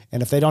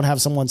 And if they don't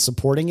have someone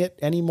supporting it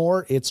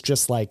anymore, it's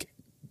just like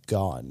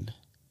gone.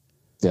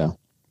 Yeah.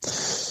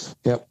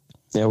 Yep.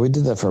 Yeah, we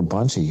did that for a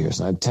bunch of years.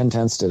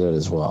 1010s did it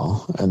as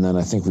well. And then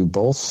I think we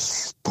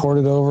both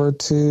ported over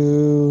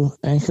to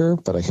Anchor,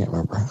 but I can't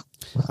remember.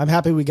 I'm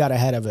happy we got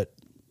ahead of it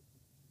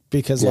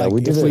because we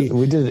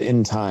did it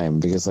in time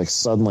because like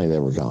suddenly they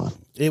were gone.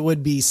 It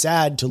would be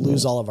sad to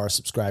lose all of our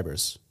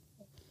subscribers.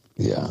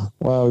 Yeah.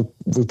 Well,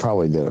 we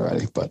probably did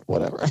already, but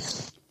whatever.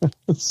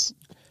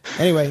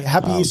 Anyway,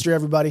 happy Easter,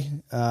 everybody.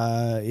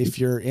 If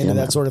you're into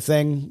that sort of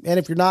thing. And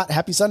if you're not,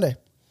 happy Sunday.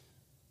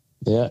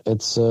 Yeah,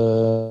 it's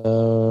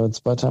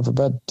about time for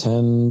bed.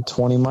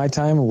 10:20 my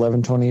time,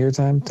 11:20 your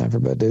time. Time for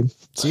bed, dude.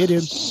 See you,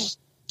 dude.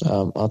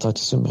 I'll talk to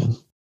you soon, man.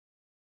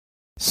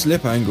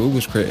 Slip Angle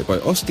was created by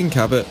Austin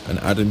Cabot and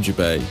Adam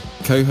Jabay,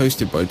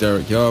 co-hosted by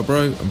Derek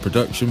Yarbrough and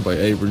production by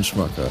Abram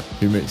Schmucker,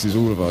 who mixes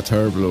all of our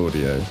terrible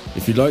audio.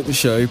 If you like the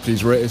show,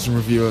 please rate us and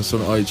review us on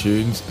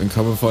iTunes and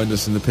come and find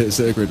us in the pits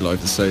at a Grid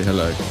Life to say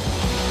hello.